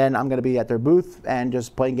 And then I'm going to be at their booth and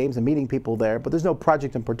just playing games and meeting people there. But there's no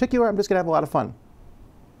project in particular. I'm just going to have a lot of fun.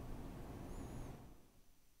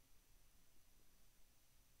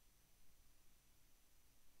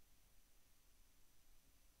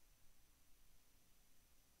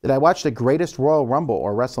 Did I watch the Greatest Royal Rumble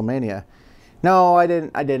or WrestleMania? No, I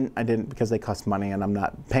didn't because they cost money and I'm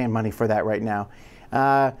not paying money for that right now.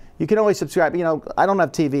 You can always subscribe. I don't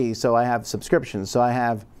have TV, so I have subscriptions. So I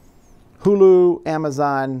have Hulu,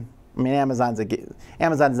 Amazon. I mean,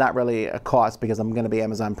 Amazon's not really a cost because I'm going to be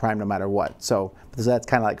Amazon Prime no matter what. So that's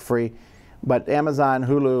kind of like free. But Amazon,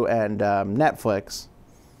 Hulu, and Netflix,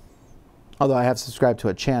 although I have subscribed to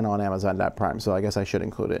a channel on Amazon.Prime, so I guess I should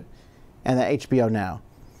include it. And then HBO Now.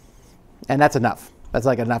 And that's enough. That's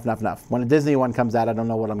like enough. When a Disney one comes out, I don't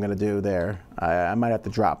know what I'm going to do there. I might have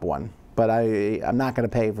to drop one. But I'm not going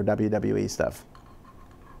to pay for WWE stuff.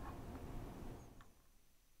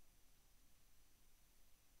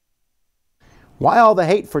 Why all the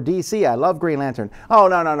hate for DC? I love Green Lantern. Oh,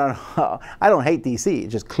 no. I don't hate DC.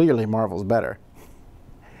 Just clearly Marvel's better.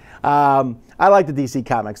 I like the DC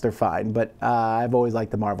comics. They're fine. But I've always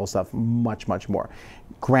liked the Marvel stuff much, much more.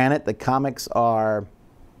 Granted, the comics are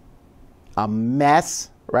a mess,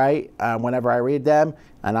 right? Whenever I read them,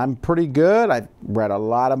 and I'm pretty good. I've read a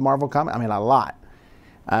lot of Marvel comics. I mean, a lot.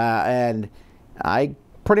 And I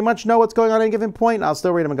pretty much know what's going on at any given point. And I'll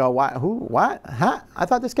still read them and go, "What? Who? What? Huh? I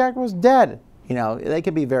thought this character was dead." They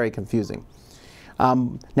can be very confusing.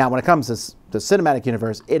 Now, when it comes to the cinematic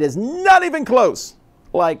universe, it is not even close.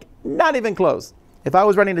 Like, not even close. If I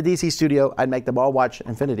was running the DC studio, I'd make them all watch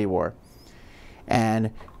Infinity War.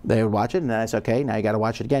 And they would watch it, and then I said, okay, now you got to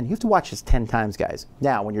watch it again. You have to watch this 10 times, guys.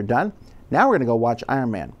 Now, when you're done, now we're going to go watch Iron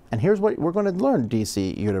Man. And here's what we're going to learn,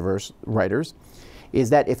 DC Universe writers, is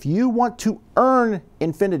that if you want to earn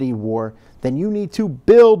Infinity War, then you need to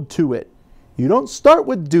build to it. You don't start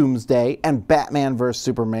with Doomsday and Batman vs.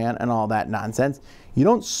 Superman and all that nonsense. You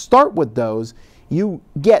don't start with those. You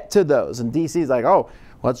get to those. And DC's like, oh,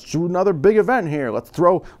 let's do another big event here. Let's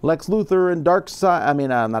throw Lex Luthor and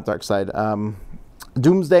not Darkseid,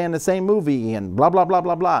 Doomsday in the same movie and blah, blah, blah,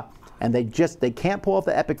 blah, blah. And they can't pull off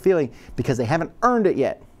the epic feeling because they haven't earned it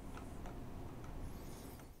yet.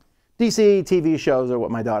 DC TV shows are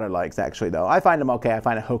what my daughter likes, actually, though. I find them okay. I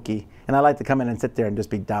find it hokey. And I like to come in and sit there and just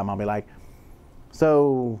be dumb. I'll be like,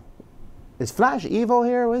 so is Flash evil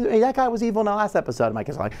here? Hey, that guy was evil in the last episode. And my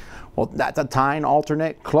kids are like, well, that's a Time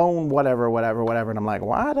alternate, clone, whatever. And I'm like,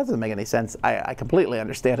 well, that doesn't make any sense. I completely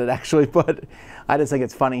understand it, actually. But I just think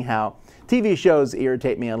it's funny how TV shows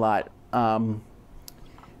irritate me a lot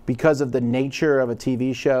because of the nature of a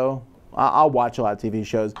TV show. I'll watch a lot of TV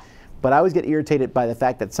shows, But I always get irritated by the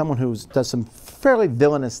fact that someone who does some fairly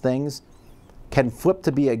villainous things can flip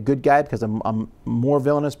to be a good guy because a more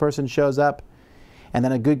villainous person shows up. And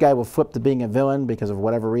then a good guy will flip to being a villain because of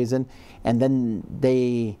whatever reason. And then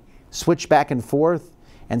they switch back and forth.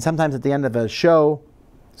 And sometimes at the end of a show,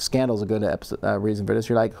 Scandal's a good reason for this.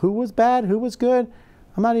 You're like, who was bad? Who was good?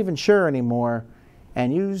 I'm not even sure anymore.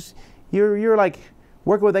 And you're like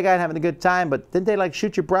working with that guy and having a good time, but didn't they like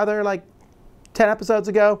shoot your brother like 10 episodes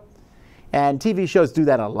ago? And TV shows do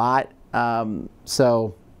that a lot.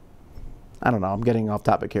 So I don't know. I'm getting off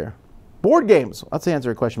topic here. Board games. Let's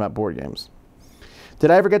answer a question about board games. Did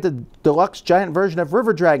I ever get the deluxe giant version of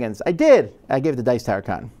River Dragons? I did. I gave it to Dice Tower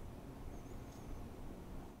Con.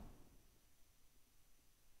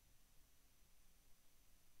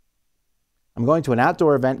 I'm going to an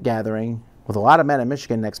outdoor event gathering with a lot of men in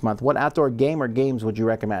Michigan next month. What outdoor game or games would you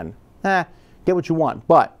recommend? Get what you want.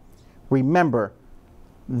 But remember,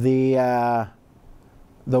 the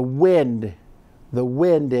wind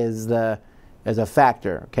is a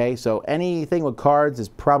factor. Okay, so anything with cards is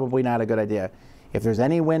probably not a good idea. If there's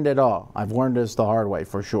any wind at all, I've learned this the hard way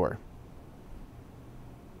for sure.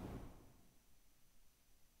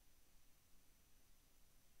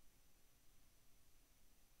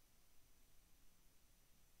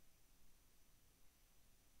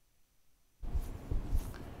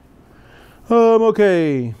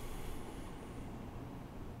 Okay.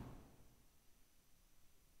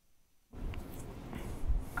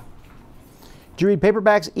 Do you read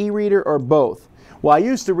paperbacks, e-reader, or both? Well, I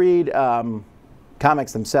used to read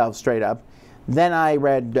comics themselves straight up. Then I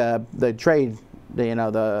read the trade,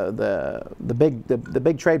 the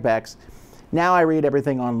big trade backs. Now I read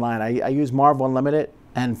everything online. I use Marvel Unlimited,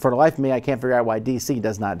 and for the life of me, I can't figure out why DC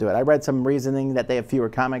does not do it. I read some reasoning that they have fewer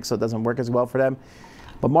comics, so it doesn't work as well for them.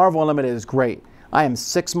 But Marvel Unlimited is great. I am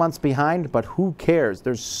 6 months behind, but who cares?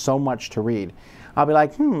 There's so much to read. I'll be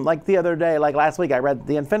like, like the other day, like last week, I read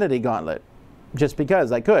the Infinity Gauntlet just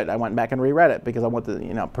because I could. I went back and reread it because I want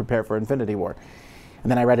to, prepare for Infinity War.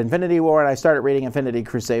 And then I read Infinity War, and I started reading Infinity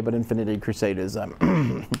Crusade, but Infinity Crusade is,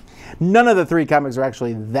 none of the three comics are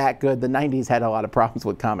actually that good. The 90s had a lot of problems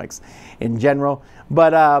with comics in general.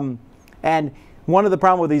 But, and one of the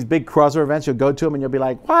problems with these big crossover events, you'll go to them and you'll be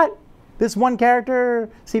like, what? This one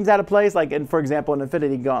character seems out of place. Like, for example, in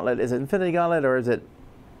Infinity Gauntlet, is it Infinity Gauntlet or is it,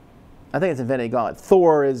 I think it's Infinity Gauntlet.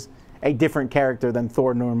 Thor is a different character than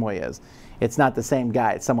Thor normally is. It's not the same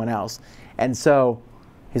guy, it's someone else. And so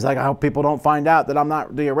he's like, I hope people don't find out that I'm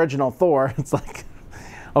not the original Thor. It's like,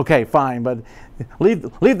 okay, fine, but leave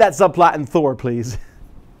that subplot in Thor, please.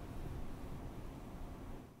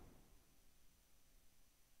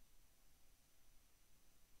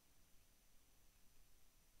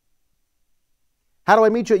 How do I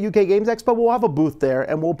meet you at UK Games Expo? We'll have a booth there,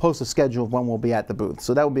 and we'll post a schedule of when we'll be at the booth.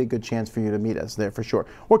 So that would be a good chance for you to meet us there for sure.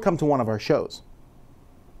 Or come to one of our shows.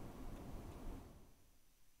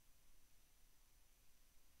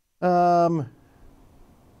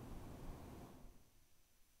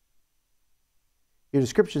 Your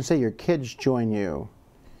description say your kids join you.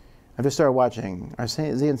 I just started watching. Does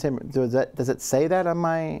it say that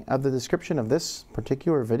on the description of this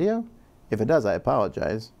particular video? If it does, I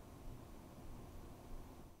apologize.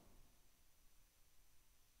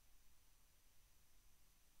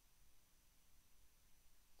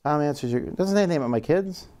 Tom answers your. Doesn't say anything about my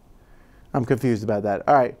kids. I'm confused about that.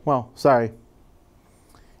 All right. Well, sorry.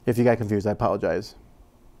 If you got confused, I apologize.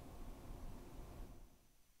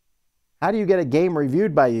 How do you get a game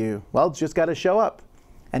reviewed by you? Well, it's just got to show up.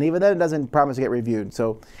 And even then, it doesn't promise to get reviewed.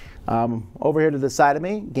 So over here to the side of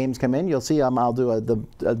me, games come in. You'll see I'll do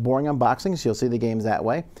the boring unboxings. You'll see the games that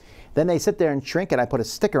way. Then they sit there and shrink, and I put a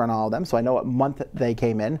sticker on all of them so I know what month they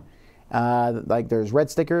came in. Like there's red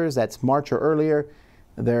stickers, that's March or earlier.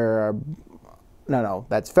 There are, no,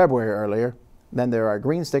 that's February or earlier. Then there are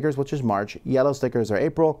green stickers, which is March. Yellow stickers are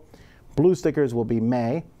April. Blue stickers will be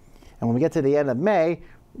May. And when we get to the end of May,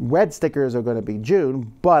 red stickers are going to be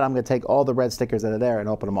June, but I'm going to take all the red stickers that are there and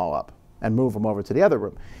open them all up and move them over to the other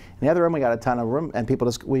room. In the other room, we got a ton of room, and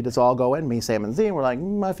we just all go in, me, Sam, and Z, and we're like,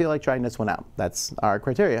 I feel like trying this one out. That's our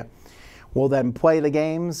criteria. We'll then play the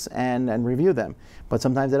games and review them. But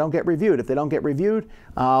sometimes they don't get reviewed. If they don't get reviewed,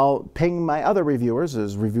 I'll ping my other reviewers.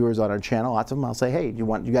 There's reviewers on our channel, lots of them. I'll say, hey, you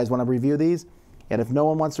guys want to review these? And if no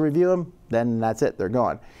one wants to review them, then that's it. They're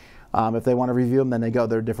gone. If they want to review them, then they go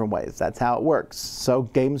their different ways. That's how it works. So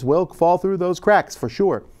games will fall through those cracks for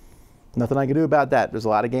sure. Nothing I can do about that. There's a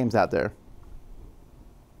lot of games out there.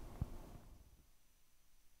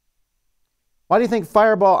 Why do you think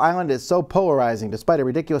Fireball Island is so polarizing? Despite a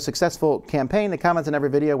ridiculous successful campaign, the comments in every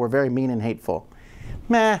video were very mean and hateful.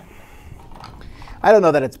 Meh. I don't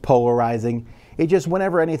know that it's polarizing. It just,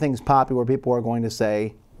 whenever anything's popular, people are going to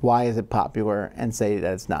say, why is it popular, and say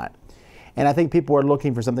that it's not. And I think people are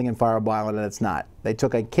looking for something in Fireball Island, and it's not. They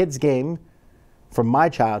took a kid's game from my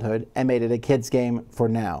childhood and made it a kid's game for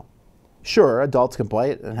now. Sure, adults can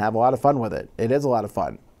play it and have a lot of fun with it. It is a lot of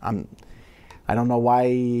fun. I don't know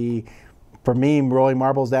why, for me, rolling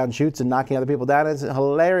marbles down chutes and knocking other people down is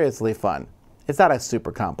hilariously fun. It's not a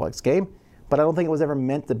super complex game, but I don't think it was ever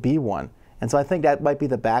meant to be one. And so I think that might be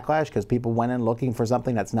the backlash, because people went in looking for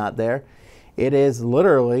something that's not there. It is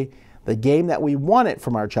literally the game that we wanted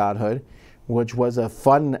from our childhood, which was a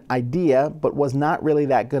fun idea, but was not really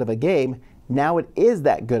that good of a game. Now it is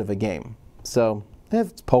that good of a game. So if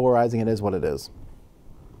it's polarizing, it is what it is.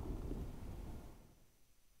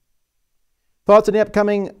 Thoughts on the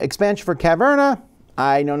upcoming expansion for Caverna?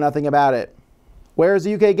 I know nothing about it. Where is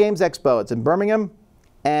the UK Games Expo? It's in Birmingham,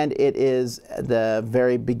 and it is the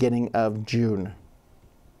very beginning of June.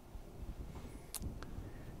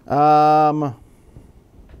 How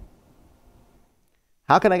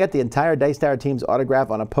can I get the entire Dice Tower team's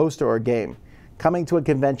autograph on a poster or game? Coming to a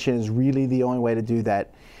convention is really the only way to do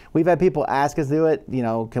that. We've had people ask us to do it, you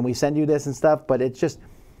know, can we send you this and stuff, but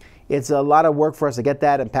it's a lot of work for us to get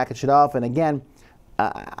that and package it off. And again,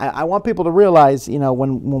 I want people to realize, you know,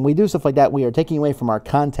 when we do stuff like that, we are taking away from our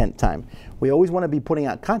content time. We always want to be putting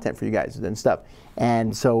out content for you guys and stuff.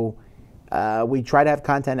 And so we try to have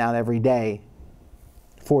content out every day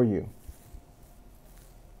for you.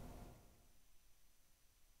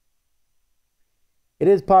 It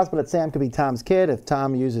is possible that Sam could be Tom's kid if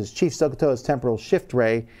Tom uses Chief Sokoto's temporal shift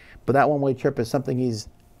ray, but that one-way trip is something he's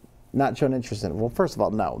not shown interest in. Well, first of all,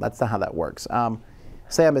 no, that's not how that works.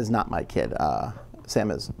 Sam is not my kid. Sam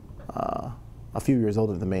is a few years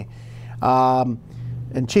older than me.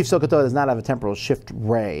 And Chief Sokoto does not have a temporal shift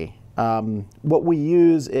ray. What we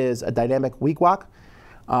use is a dynamic weak walk,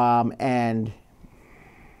 and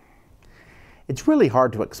it's really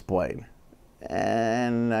hard to explain.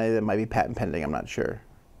 And it might be patent pending, I'm not sure.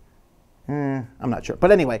 I'm not sure.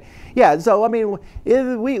 But anyway, yeah, so I mean,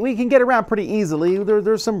 we can get around pretty easily.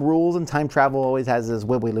 There's some rules, and time travel always has this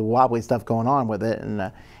wibbly wobbly stuff going on with it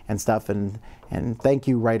and stuff. And thank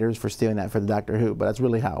you, writers, for stealing that for the Doctor Who, but that's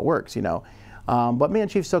really how it works, you know. But me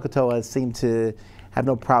and Chief Sokoto seem to have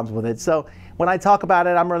no problems with it. So when I talk about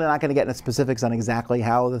it, I'm really not going to get into specifics on exactly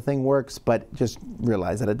how the thing works, but just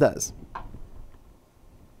realize that it does.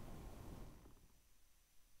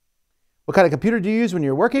 What kind of computer do you use when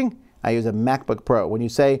you're working? I use a MacBook Pro. When you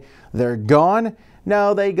say they're gone,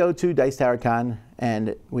 no, they go to Dice Tower Con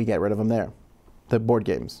and we get rid of them there. The board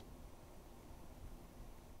games.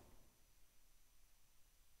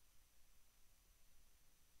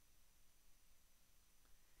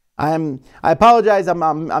 I apologize.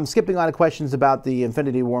 I'm skipping a lot of questions about the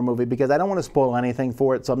Infinity War movie because I don't want to spoil anything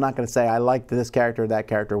for it. So I'm not going to say I liked this character, that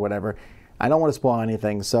character, whatever. I don't want to spoil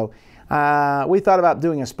anything. So we thought about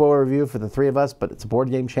doing a spoiler review for the three of us, but it's a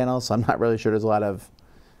board game channel, so I'm not really sure there's a lot of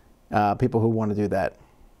people who want to do that.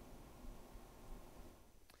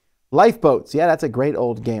 Lifeboats. Yeah, that's a great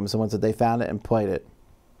old game. Someone said they found it and played it.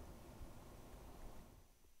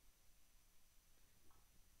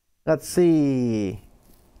 Let's see.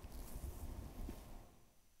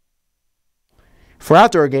 For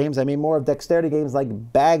outdoor games, I mean more of dexterity games like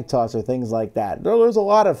bag toss or things like that. There's a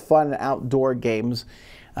lot of fun outdoor games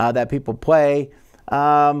that people play.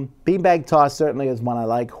 Beanbag toss certainly is one I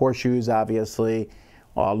like. Horseshoes, obviously.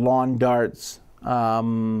 Lawn darts.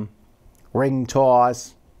 Ring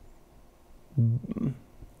toss.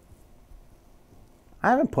 I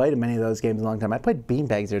haven't played many of those games in a long time. I played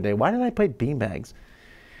beanbags the other day. Why did I play beanbags?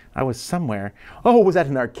 I was somewhere. Oh, was that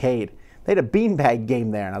an arcade? They had a beanbag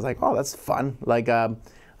game there, and I was like, oh, that's fun. Like, I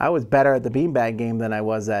was better at the beanbag game than I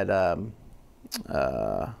was at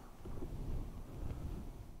the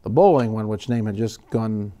bowling one, which name had just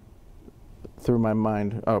gone through my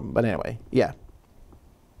mind. Oh, but anyway, yeah.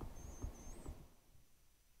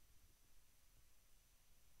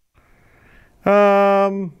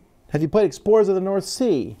 Have you played Explorers of the North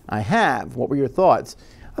Sea? I have. What were your thoughts?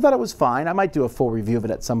 I thought it was fine. I might do a full review of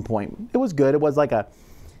it at some point. It was good. It was like a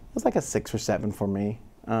 6 or 7 for me.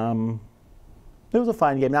 It was a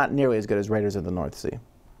fine game, not nearly as good as Raiders of the North Sea.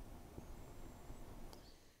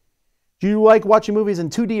 Do you like watching movies in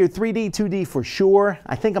 2D or 3D? 2D for sure.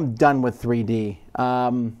 I think I'm done with 3D.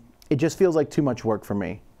 It just feels like too much work for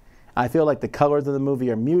me. I feel like the colors of the movie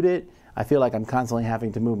are muted. I feel like I'm constantly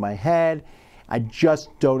having to move my head. I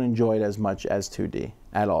just don't enjoy it as much as 2D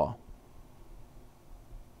at all.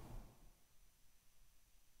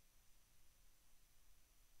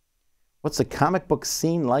 What's the comic book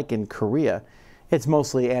scene like in Korea? It's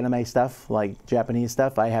mostly anime stuff, like Japanese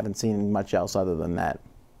stuff. I haven't seen much else other than that.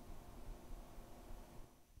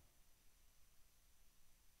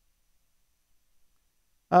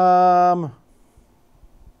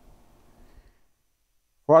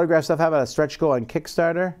 For autograph stuff, how about a stretch goal on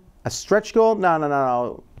Kickstarter? A stretch goal? No, no, no,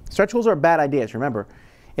 no. Stretch goals are bad ideas, remember.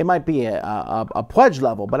 It might be a pledge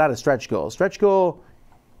level, but not a stretch goal. Stretch goal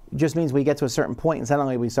just means we get to a certain point and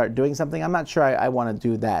suddenly we start doing something. I'm not sure I want to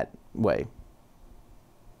do that way.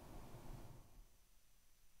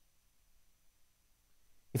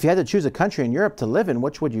 If you had to choose a country in Europe to live in,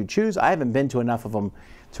 which would you choose? I haven't been to enough of them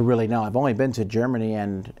to really know. I've only been to Germany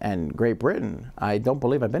and Great Britain. I don't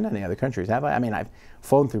believe I've been to any other countries, have I? I mean, I've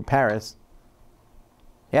flown through Paris.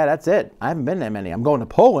 Yeah, that's it. I haven't been to many. I'm going to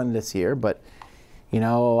Poland this year, but, you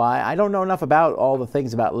know, I don't know enough about all the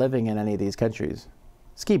things about living in any of these countries.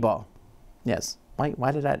 Skee ball. Yes. Why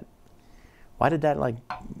did that, like,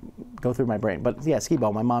 go through my brain? But, yeah, skee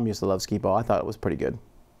ball. My mom used to love skee ball. I thought it was pretty good.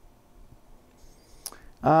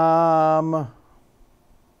 3D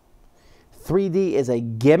is a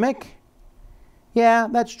gimmick. Yeah,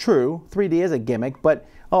 that's true. 3D is a gimmick, but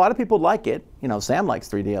a lot of people like it. You know, Sam likes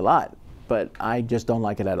 3D a lot, but I just don't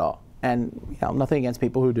like it at all. And, you know, nothing against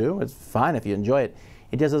people who do. It's fine if you enjoy it.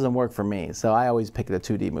 It just doesn't work for me, so I always pick the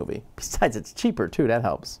 2D movie. Besides, it's cheaper, too. That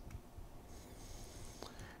helps.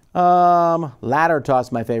 Ladder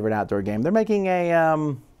toss, my favorite outdoor game. They're making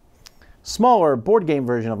a smaller board game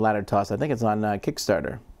version of ladder toss. I think it's on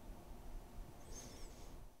Kickstarter.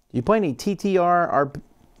 You play any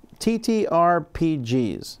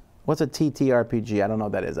TTRPGs? What's a TTRPG? I don't know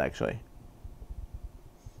what that is, actually.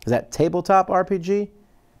 Is that tabletop RPG? Is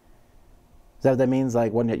that what that means,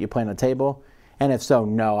 like one that you play on a table? And if so,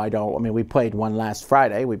 no, I don't. I mean, we played one last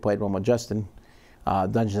Friday. We played one with Justin.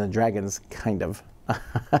 Dungeons and Dragons, kind of.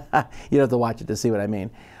 You have to watch it to see what I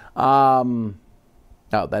mean. Oh,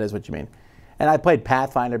 that is what you mean. And I played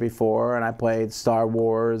Pathfinder before, and I played Star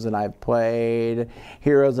Wars, and I've played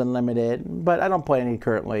Heroes Unlimited, but I don't play any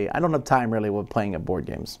currently. I don't have time really with playing at board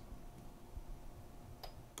games.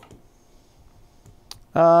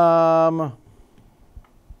 Oh,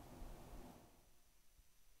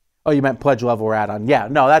 you meant pledge level we're at on. Yeah,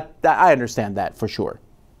 no, that I understand that for sure.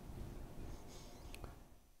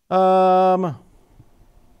 On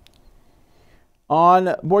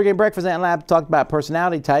Board Game Breakfast, Ant Lab talked about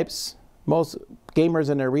personality types. Most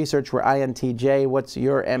gamers in their research were INTJ. What's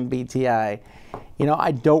your MBTI? You know,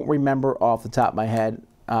 I don't remember off the top of my head.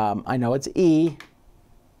 I know it's E,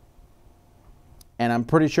 and I'm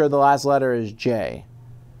pretty sure the last letter is J.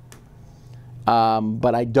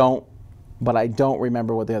 But I don't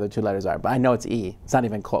remember what the other two letters are. But I know it's E. It's not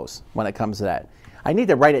even close when it comes to that. I need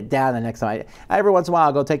to write it down the next time. Every once in a while,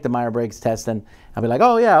 I'll go take the Myers-Briggs test, and I'll be like,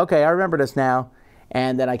 oh, yeah, okay, I remember this now.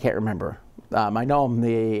 And then I can't remember. I know I'm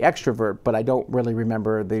the extrovert, but I don't really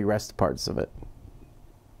remember the rest parts of it.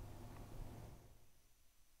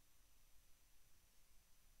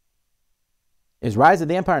 Is Rise of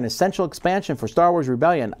the Empire an essential expansion for Star Wars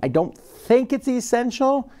Rebellion? I don't think it's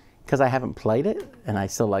essential because I haven't played it, and I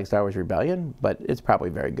still like Star Wars Rebellion, but it's probably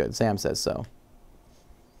very good. Sam says so.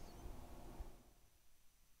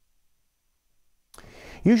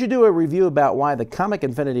 You should do a review about why the comic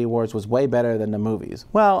Infinity Wars was way better than the movies.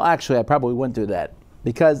 Well, actually, I probably wouldn't do that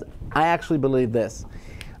because I actually believe this.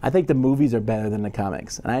 I think the movies are better than the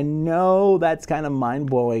comics. And I know that's kind of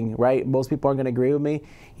mind-blowing, right? Most people aren't going to agree with me.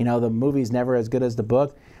 You know, the movie's never as good as the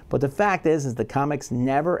book. But the fact is the comics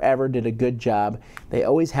never, ever did a good job. They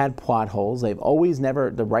always had plot holes.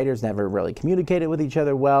 The writers never really communicated with each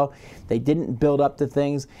other well. They didn't build up to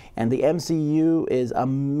things. And the MCU is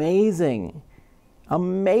amazing.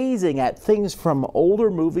 Amazing at things from older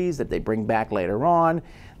movies that they bring back later on.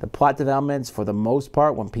 The plot developments, for the most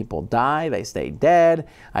part, when people die, they stay dead.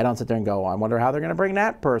 I don't sit there and go, I wonder how they're going to bring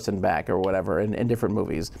that person back or whatever in different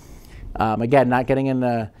movies. Again, not getting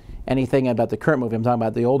into anything about the current movie. I'm talking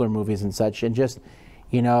about the older movies and such. And just,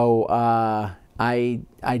 you know, I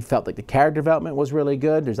felt like the character development was really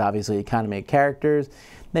good. There's obviously economy of characters.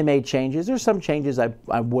 They made changes. There's some changes I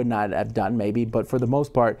would not have done maybe, but for the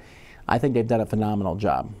most part, I think they've done a phenomenal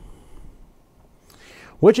job.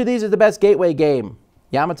 Which of these is the best gateway game?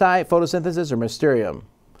 Yamatai, Photosynthesis, or Mysterium?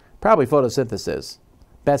 Probably Photosynthesis.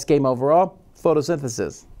 Best game overall?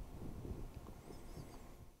 Photosynthesis.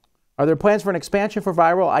 Are there plans for an expansion for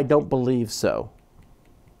Viral? I don't believe so.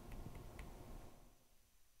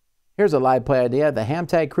 Here's a live play idea. The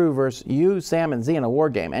Hamtag crew versus you, Sam, and Z in a war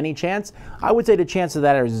game. Any chance? I would say the chances of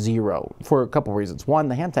that are 0 for a couple reasons. One,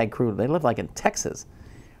 the Hamtag crew, they live like in Texas.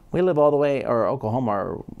 We live all the way, or Oklahoma,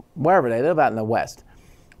 or wherever they live out in the West.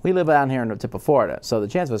 We live down here in the tip of Florida, so the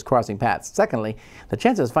chance of us crossing paths. Secondly, the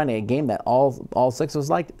chance of us finding a game that all six of us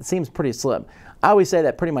liked seems pretty slim. I always say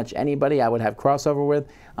that pretty much anybody I would have crossover with.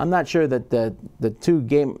 I'm not sure that the two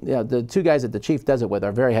guys that the Chief does it with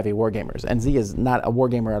are very heavy war gamers, and Z is not a war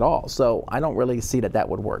gamer at all. So I don't really see that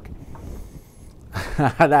would work.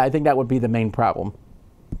 I think that would be the main problem.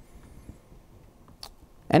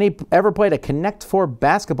 Ever played a Connect 4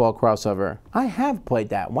 basketball crossover? I have played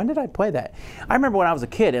that. When did I play that? I remember when I was a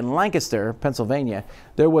kid in Lancaster, Pennsylvania,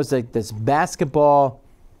 there was this basketball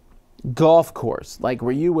golf course, like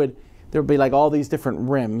where there would be like all these different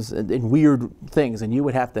rims and weird things, and you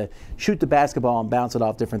would have to shoot the basketball and bounce it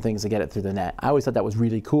off different things to get it through the net. I always thought that was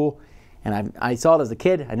really cool, and I saw it as a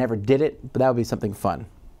kid. I never did it, but that would be something fun.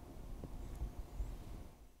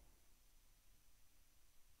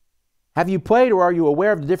 Have you played or are you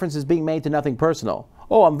aware of the differences being made to Nothing Personal?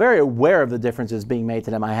 Oh, I'm very aware of the differences being made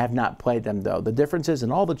to them. I have not played them, though. The differences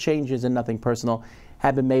and all the changes in Nothing Personal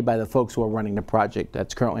have been made by the folks who are running the project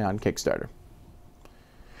that's currently on Kickstarter.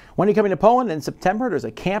 When are you coming to Poland? In September, there's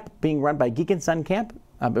a camp being run by Geek and Son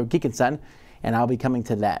Geek and Son, and I'll be coming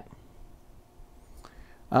to that.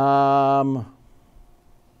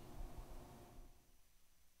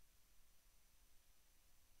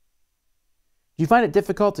 Do you find it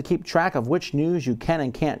difficult to keep track of which news you can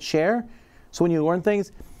and can't share? So when you learn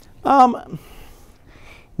things? Not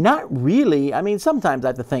really. I mean, sometimes I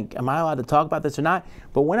have to think, am I allowed to talk about this or not?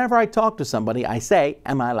 But whenever I talk to somebody, I say,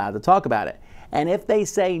 am I allowed to talk about it? And if they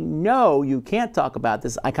say, no, you can't talk about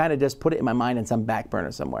this, I kind of just put it in my mind in some back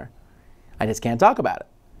burner somewhere. I just can't talk about it.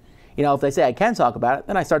 You know, if they say I can talk about it,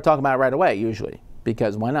 then I start talking about it right away, usually.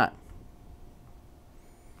 Because why not?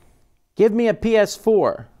 Give me a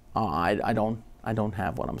PS4. Oh, I don't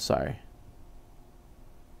have one, I'm sorry.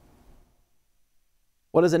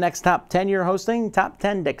 What is the next top 10 you're hosting? Top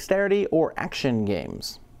 10 dexterity or action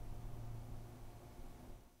games?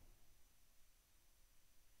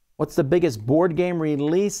 What's the biggest board game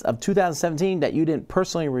release of 2017 that you didn't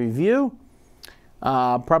personally review?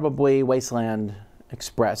 Probably Wasteland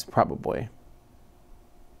Express, probably.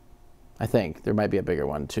 I think. There might be a bigger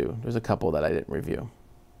one, too. There's a couple that I didn't review.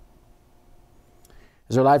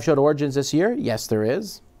 Is there a live show at Origins this year? Yes, there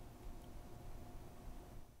is.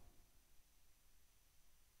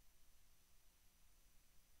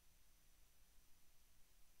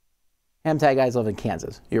 Hamtag guys live in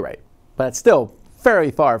Kansas. You're right. But it's still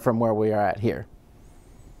very far from where we are at here.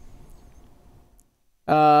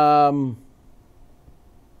 Do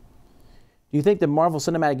you think the Marvel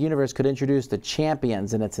Cinematic Universe could introduce the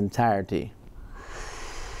Champions in its entirety?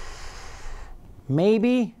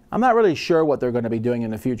 Maybe. I'm not really sure what they're going to be doing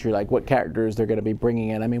in the future, like what characters they're going to be bringing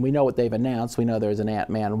in. I mean, we know what they've announced. We know there's an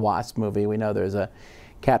Ant-Man Wasp movie. We know there's a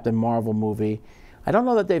Captain Marvel movie. I don't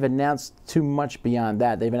know that they've announced too much beyond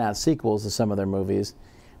that. They've announced sequels to some of their movies,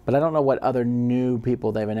 but I don't know what other new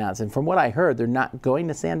people they've announced. And from what I heard, they're not going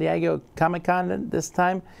to San Diego Comic-Con this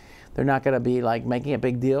time. They're not going to be like making a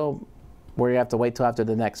big deal where you have to wait till after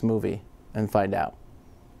the next movie and find out.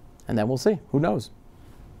 And then we'll see. Who knows?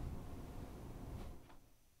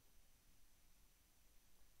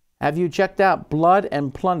 Have you checked out Blood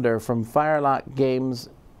and Plunder from Firelock Games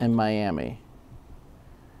in Miami?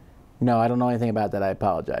 No, I don't know anything about that. I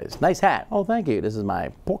apologize. Nice hat. Oh, thank you. This is my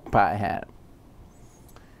pork pie hat.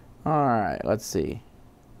 All right, let's see.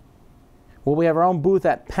 Will we have our own booth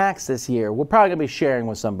at PAX this year? We're probably going to be sharing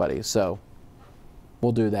with somebody, so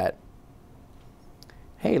we'll do that.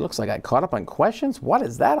 Hey, looks like I caught up on questions. What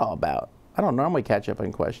is that all about? I don't normally catch up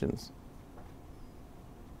on questions.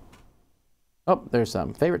 Oh, there's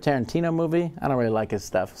some. Favorite Tarantino movie? I don't really like his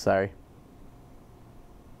stuff, sorry.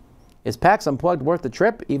 Is PAX Unplugged worth the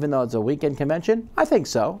trip, even though it's a weekend convention? I think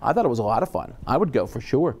so. I thought it was a lot of fun. I would go for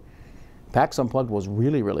sure. PAX Unplugged was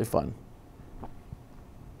really, really fun.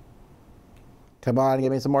 Come on,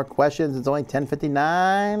 give me some more questions. It's only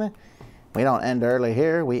 10:59. We don't end early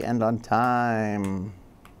here. We end on time.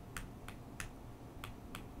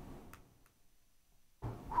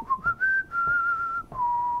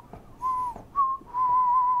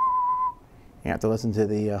 You have to listen to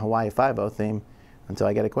the Hawaii Five-0 theme until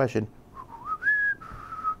I get a question.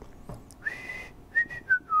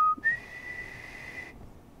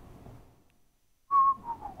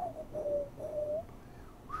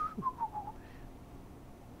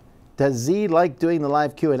 Does Z like doing the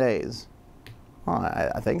live Q&As? Oh,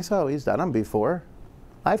 I think so. He's done them before.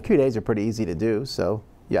 Live Q&As are pretty easy to do, so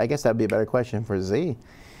yeah, I guess that would be a better question for Z.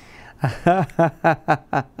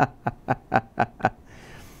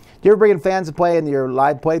 Do you ever bring in fans to play in your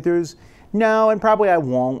live playthroughs? No, and probably I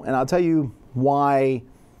won't. And I'll tell you why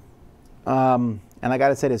and I got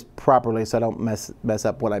to say this properly so I don't mess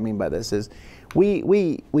up what I mean by this, is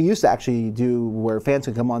we used to actually do where fans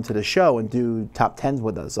could come onto the show and do top 10s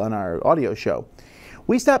with us on our audio show.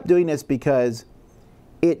 We stopped doing this because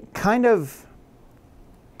it kind of,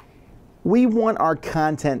 we want our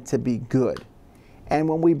content to be good. And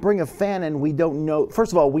when we bring a fan in, we don't know,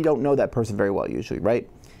 first of all, we don't know that person very well usually, right?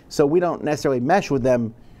 So we don't necessarily mesh with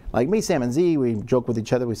them. Like me, Sam, and Z, we joke with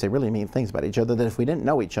each other. We say really mean things about each other that if we didn't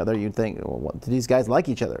know each other, you'd think, well, what, do these guys like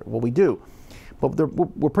each other? Well, we do. But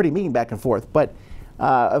we're pretty mean back and forth. But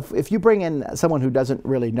if you bring in someone who doesn't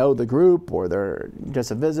really know the group or they're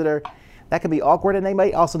just a visitor, that can be awkward, and they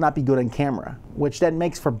might also not be good on camera, which then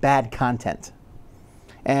makes for bad content.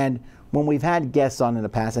 And when we've had guests on in the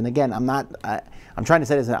past, and again, I'm not trying to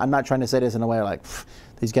say this in a way like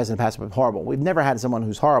these guests in the past have been horrible. We've never had someone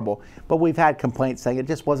who's horrible, but we've had complaints saying it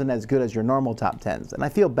just wasn't as good as your normal top 10s, and I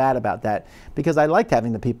feel bad about that because I liked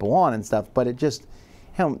having the people on and stuff, but it's just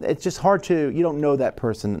hard to, you don't know that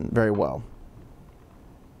person very well.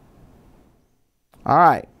 All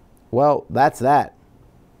right, well, that's that.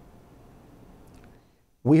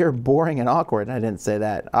 We are boring and awkward. I didn't say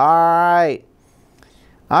that. All right.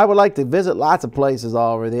 I would like to visit lots of places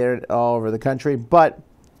all over the country, but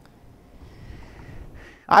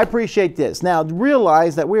I appreciate this. Now,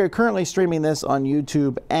 realize that we are currently streaming this on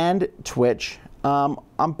YouTube and Twitch.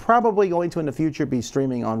 I'm probably going to, in the future, be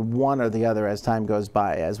streaming on one or the other as time goes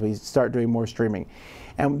by, as we start doing more streaming.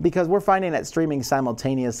 And because we're finding that streaming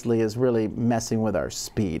simultaneously is really messing with our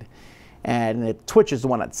speed. And Twitch is the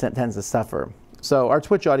one that tends to suffer. So our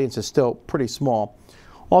Twitch audience is still pretty small.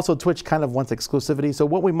 Also, Twitch kind of wants exclusivity, so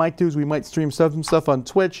what we might do is we might stream some stuff on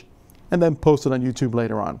Twitch and then post it on YouTube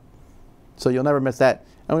later on. So you'll never miss that.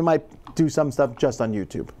 And we might do some stuff just on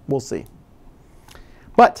YouTube. We'll see.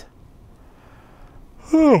 But,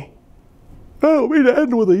 I don't mean to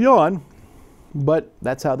end with a yawn, but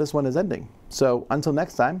that's how this one is ending. So until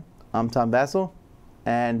next time, I'm Tom Vasel,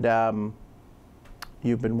 and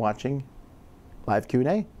you've been watching Live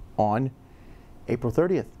Q&A on April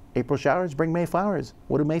 30th. April showers bring May flowers.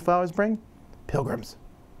 What do May flowers bring? Pilgrims.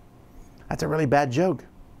 That's a really bad joke.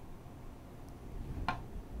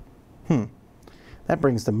 That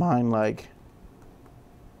brings to mind, like,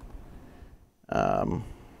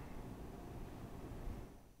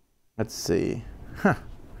 let's see.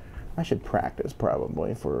 I should practice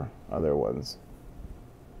probably for other ones.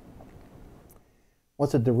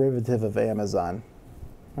 What's a derivative of Amazon?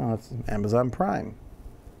 Oh, it's Amazon Prime.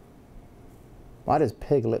 Why does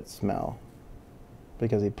Piglet smell?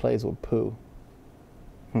 Because he plays with poo.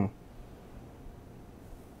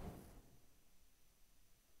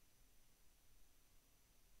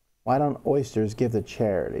 Why don't oysters give to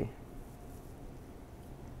charity?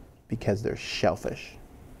 Because they're shellfish.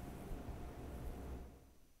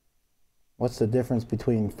 What's the difference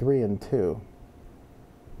between 3 and 2?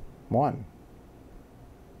 1.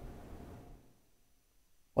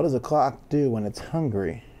 What does a clock do when it's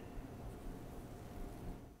hungry?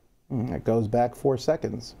 It goes back 4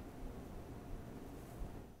 seconds.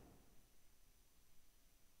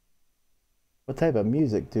 What type of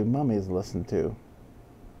music do mummies listen to?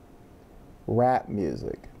 Rap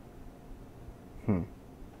music.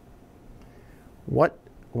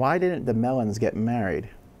 Why didn't the melons get married?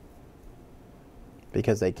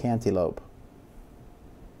 Because they cantaloupe.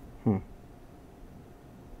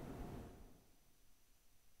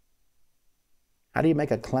 How do you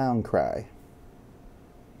make a clown cry?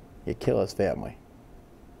 You kill his family.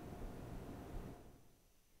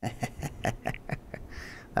 That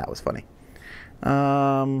was funny.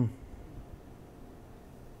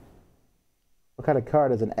 What kind of car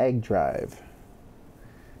does an egg drive?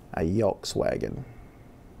 A Volkswagen.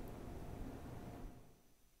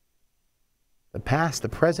 The past, the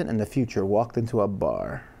present, and the future walked into a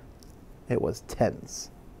bar. It was tense.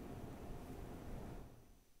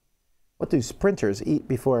 What do sprinters eat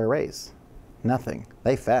before a race? Nothing.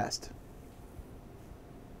 They fast.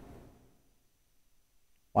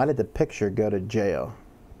 Why did the picture go to jail?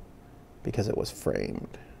 Because it was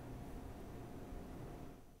framed.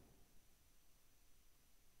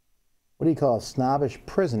 What do you call a snobbish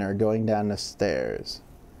prisoner going down the stairs?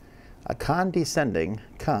 A condescending.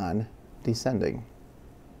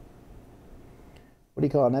 What do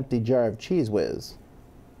you call an empty jar of Cheese Whiz?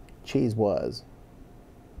 Cheese Whiz.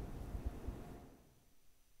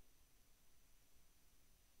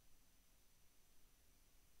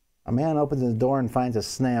 A man opens his door and finds a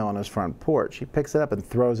snail on his front porch. He picks it up and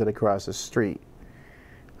throws it across the street.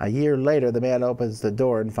 A year later, the man opens the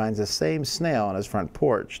door and finds the same snail on his front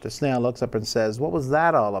porch. The snail looks up and says, "What was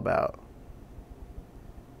that all about?"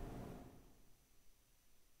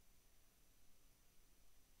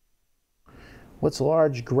 What's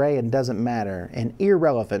large, gray, and doesn't matter, and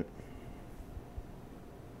irrelevant?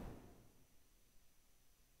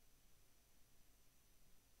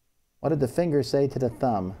 What did the finger say to the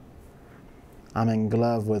thumb? I'm in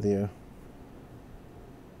glove with you.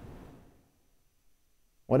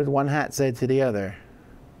 What did one hat say to the other?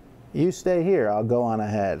 You stay here, I'll go on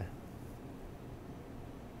ahead.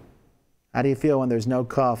 How do you feel when there's no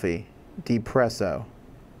coffee? Depresso.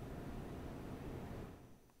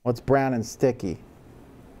 What's brown and sticky?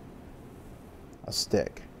 A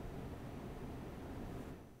stick.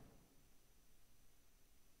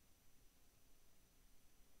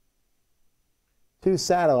 Two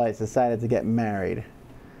satellites decided to get married.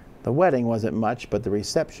 The wedding wasn't much, but the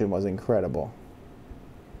reception was incredible.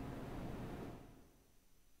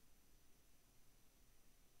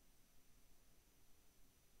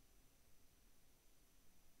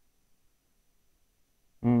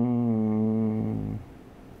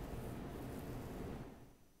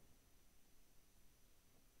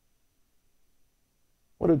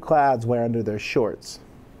 What do clouds wear under their shorts?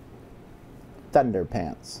 Thunder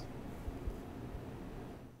pants.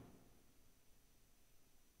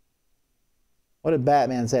 What did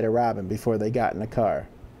Batman say to Robin before they got in the car?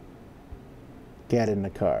 Get in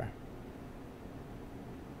the car.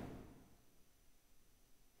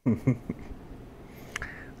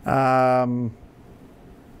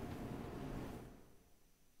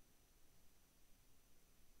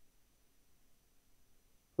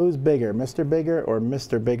 Who's bigger, Mr. Bigger or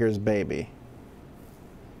Mr. Bigger's baby?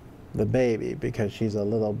 The baby, because she's a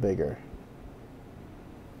little bigger.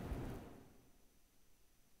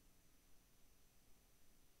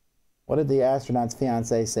 What did the astronaut's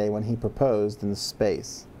fiancé say when he proposed in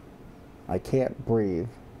space? I can't breathe.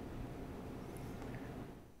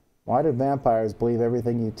 Why do vampires believe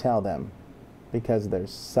everything you tell them? Because they're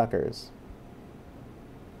suckers.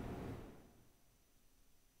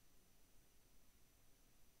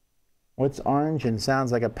 What's orange and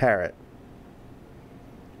sounds like a parrot?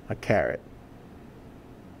 A carrot.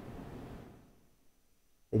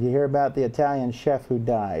 Did you hear about the Italian chef who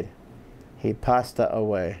died? He passed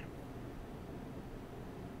away.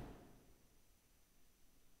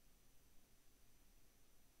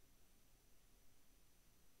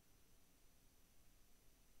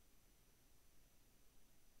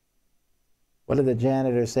 What did the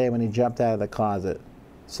janitor say when he jumped out of the closet?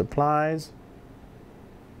 Supplies?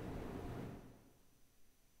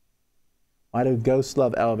 Why do ghosts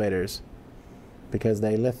love elevators? Because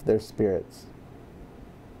they lift their spirits.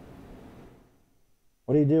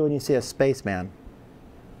 What do you do when you see a spaceman?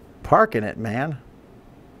 Park in it, man.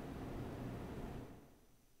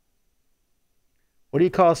 What do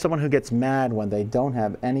you call someone who gets mad when they don't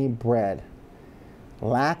have any bread?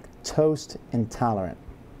 Lactose intolerant.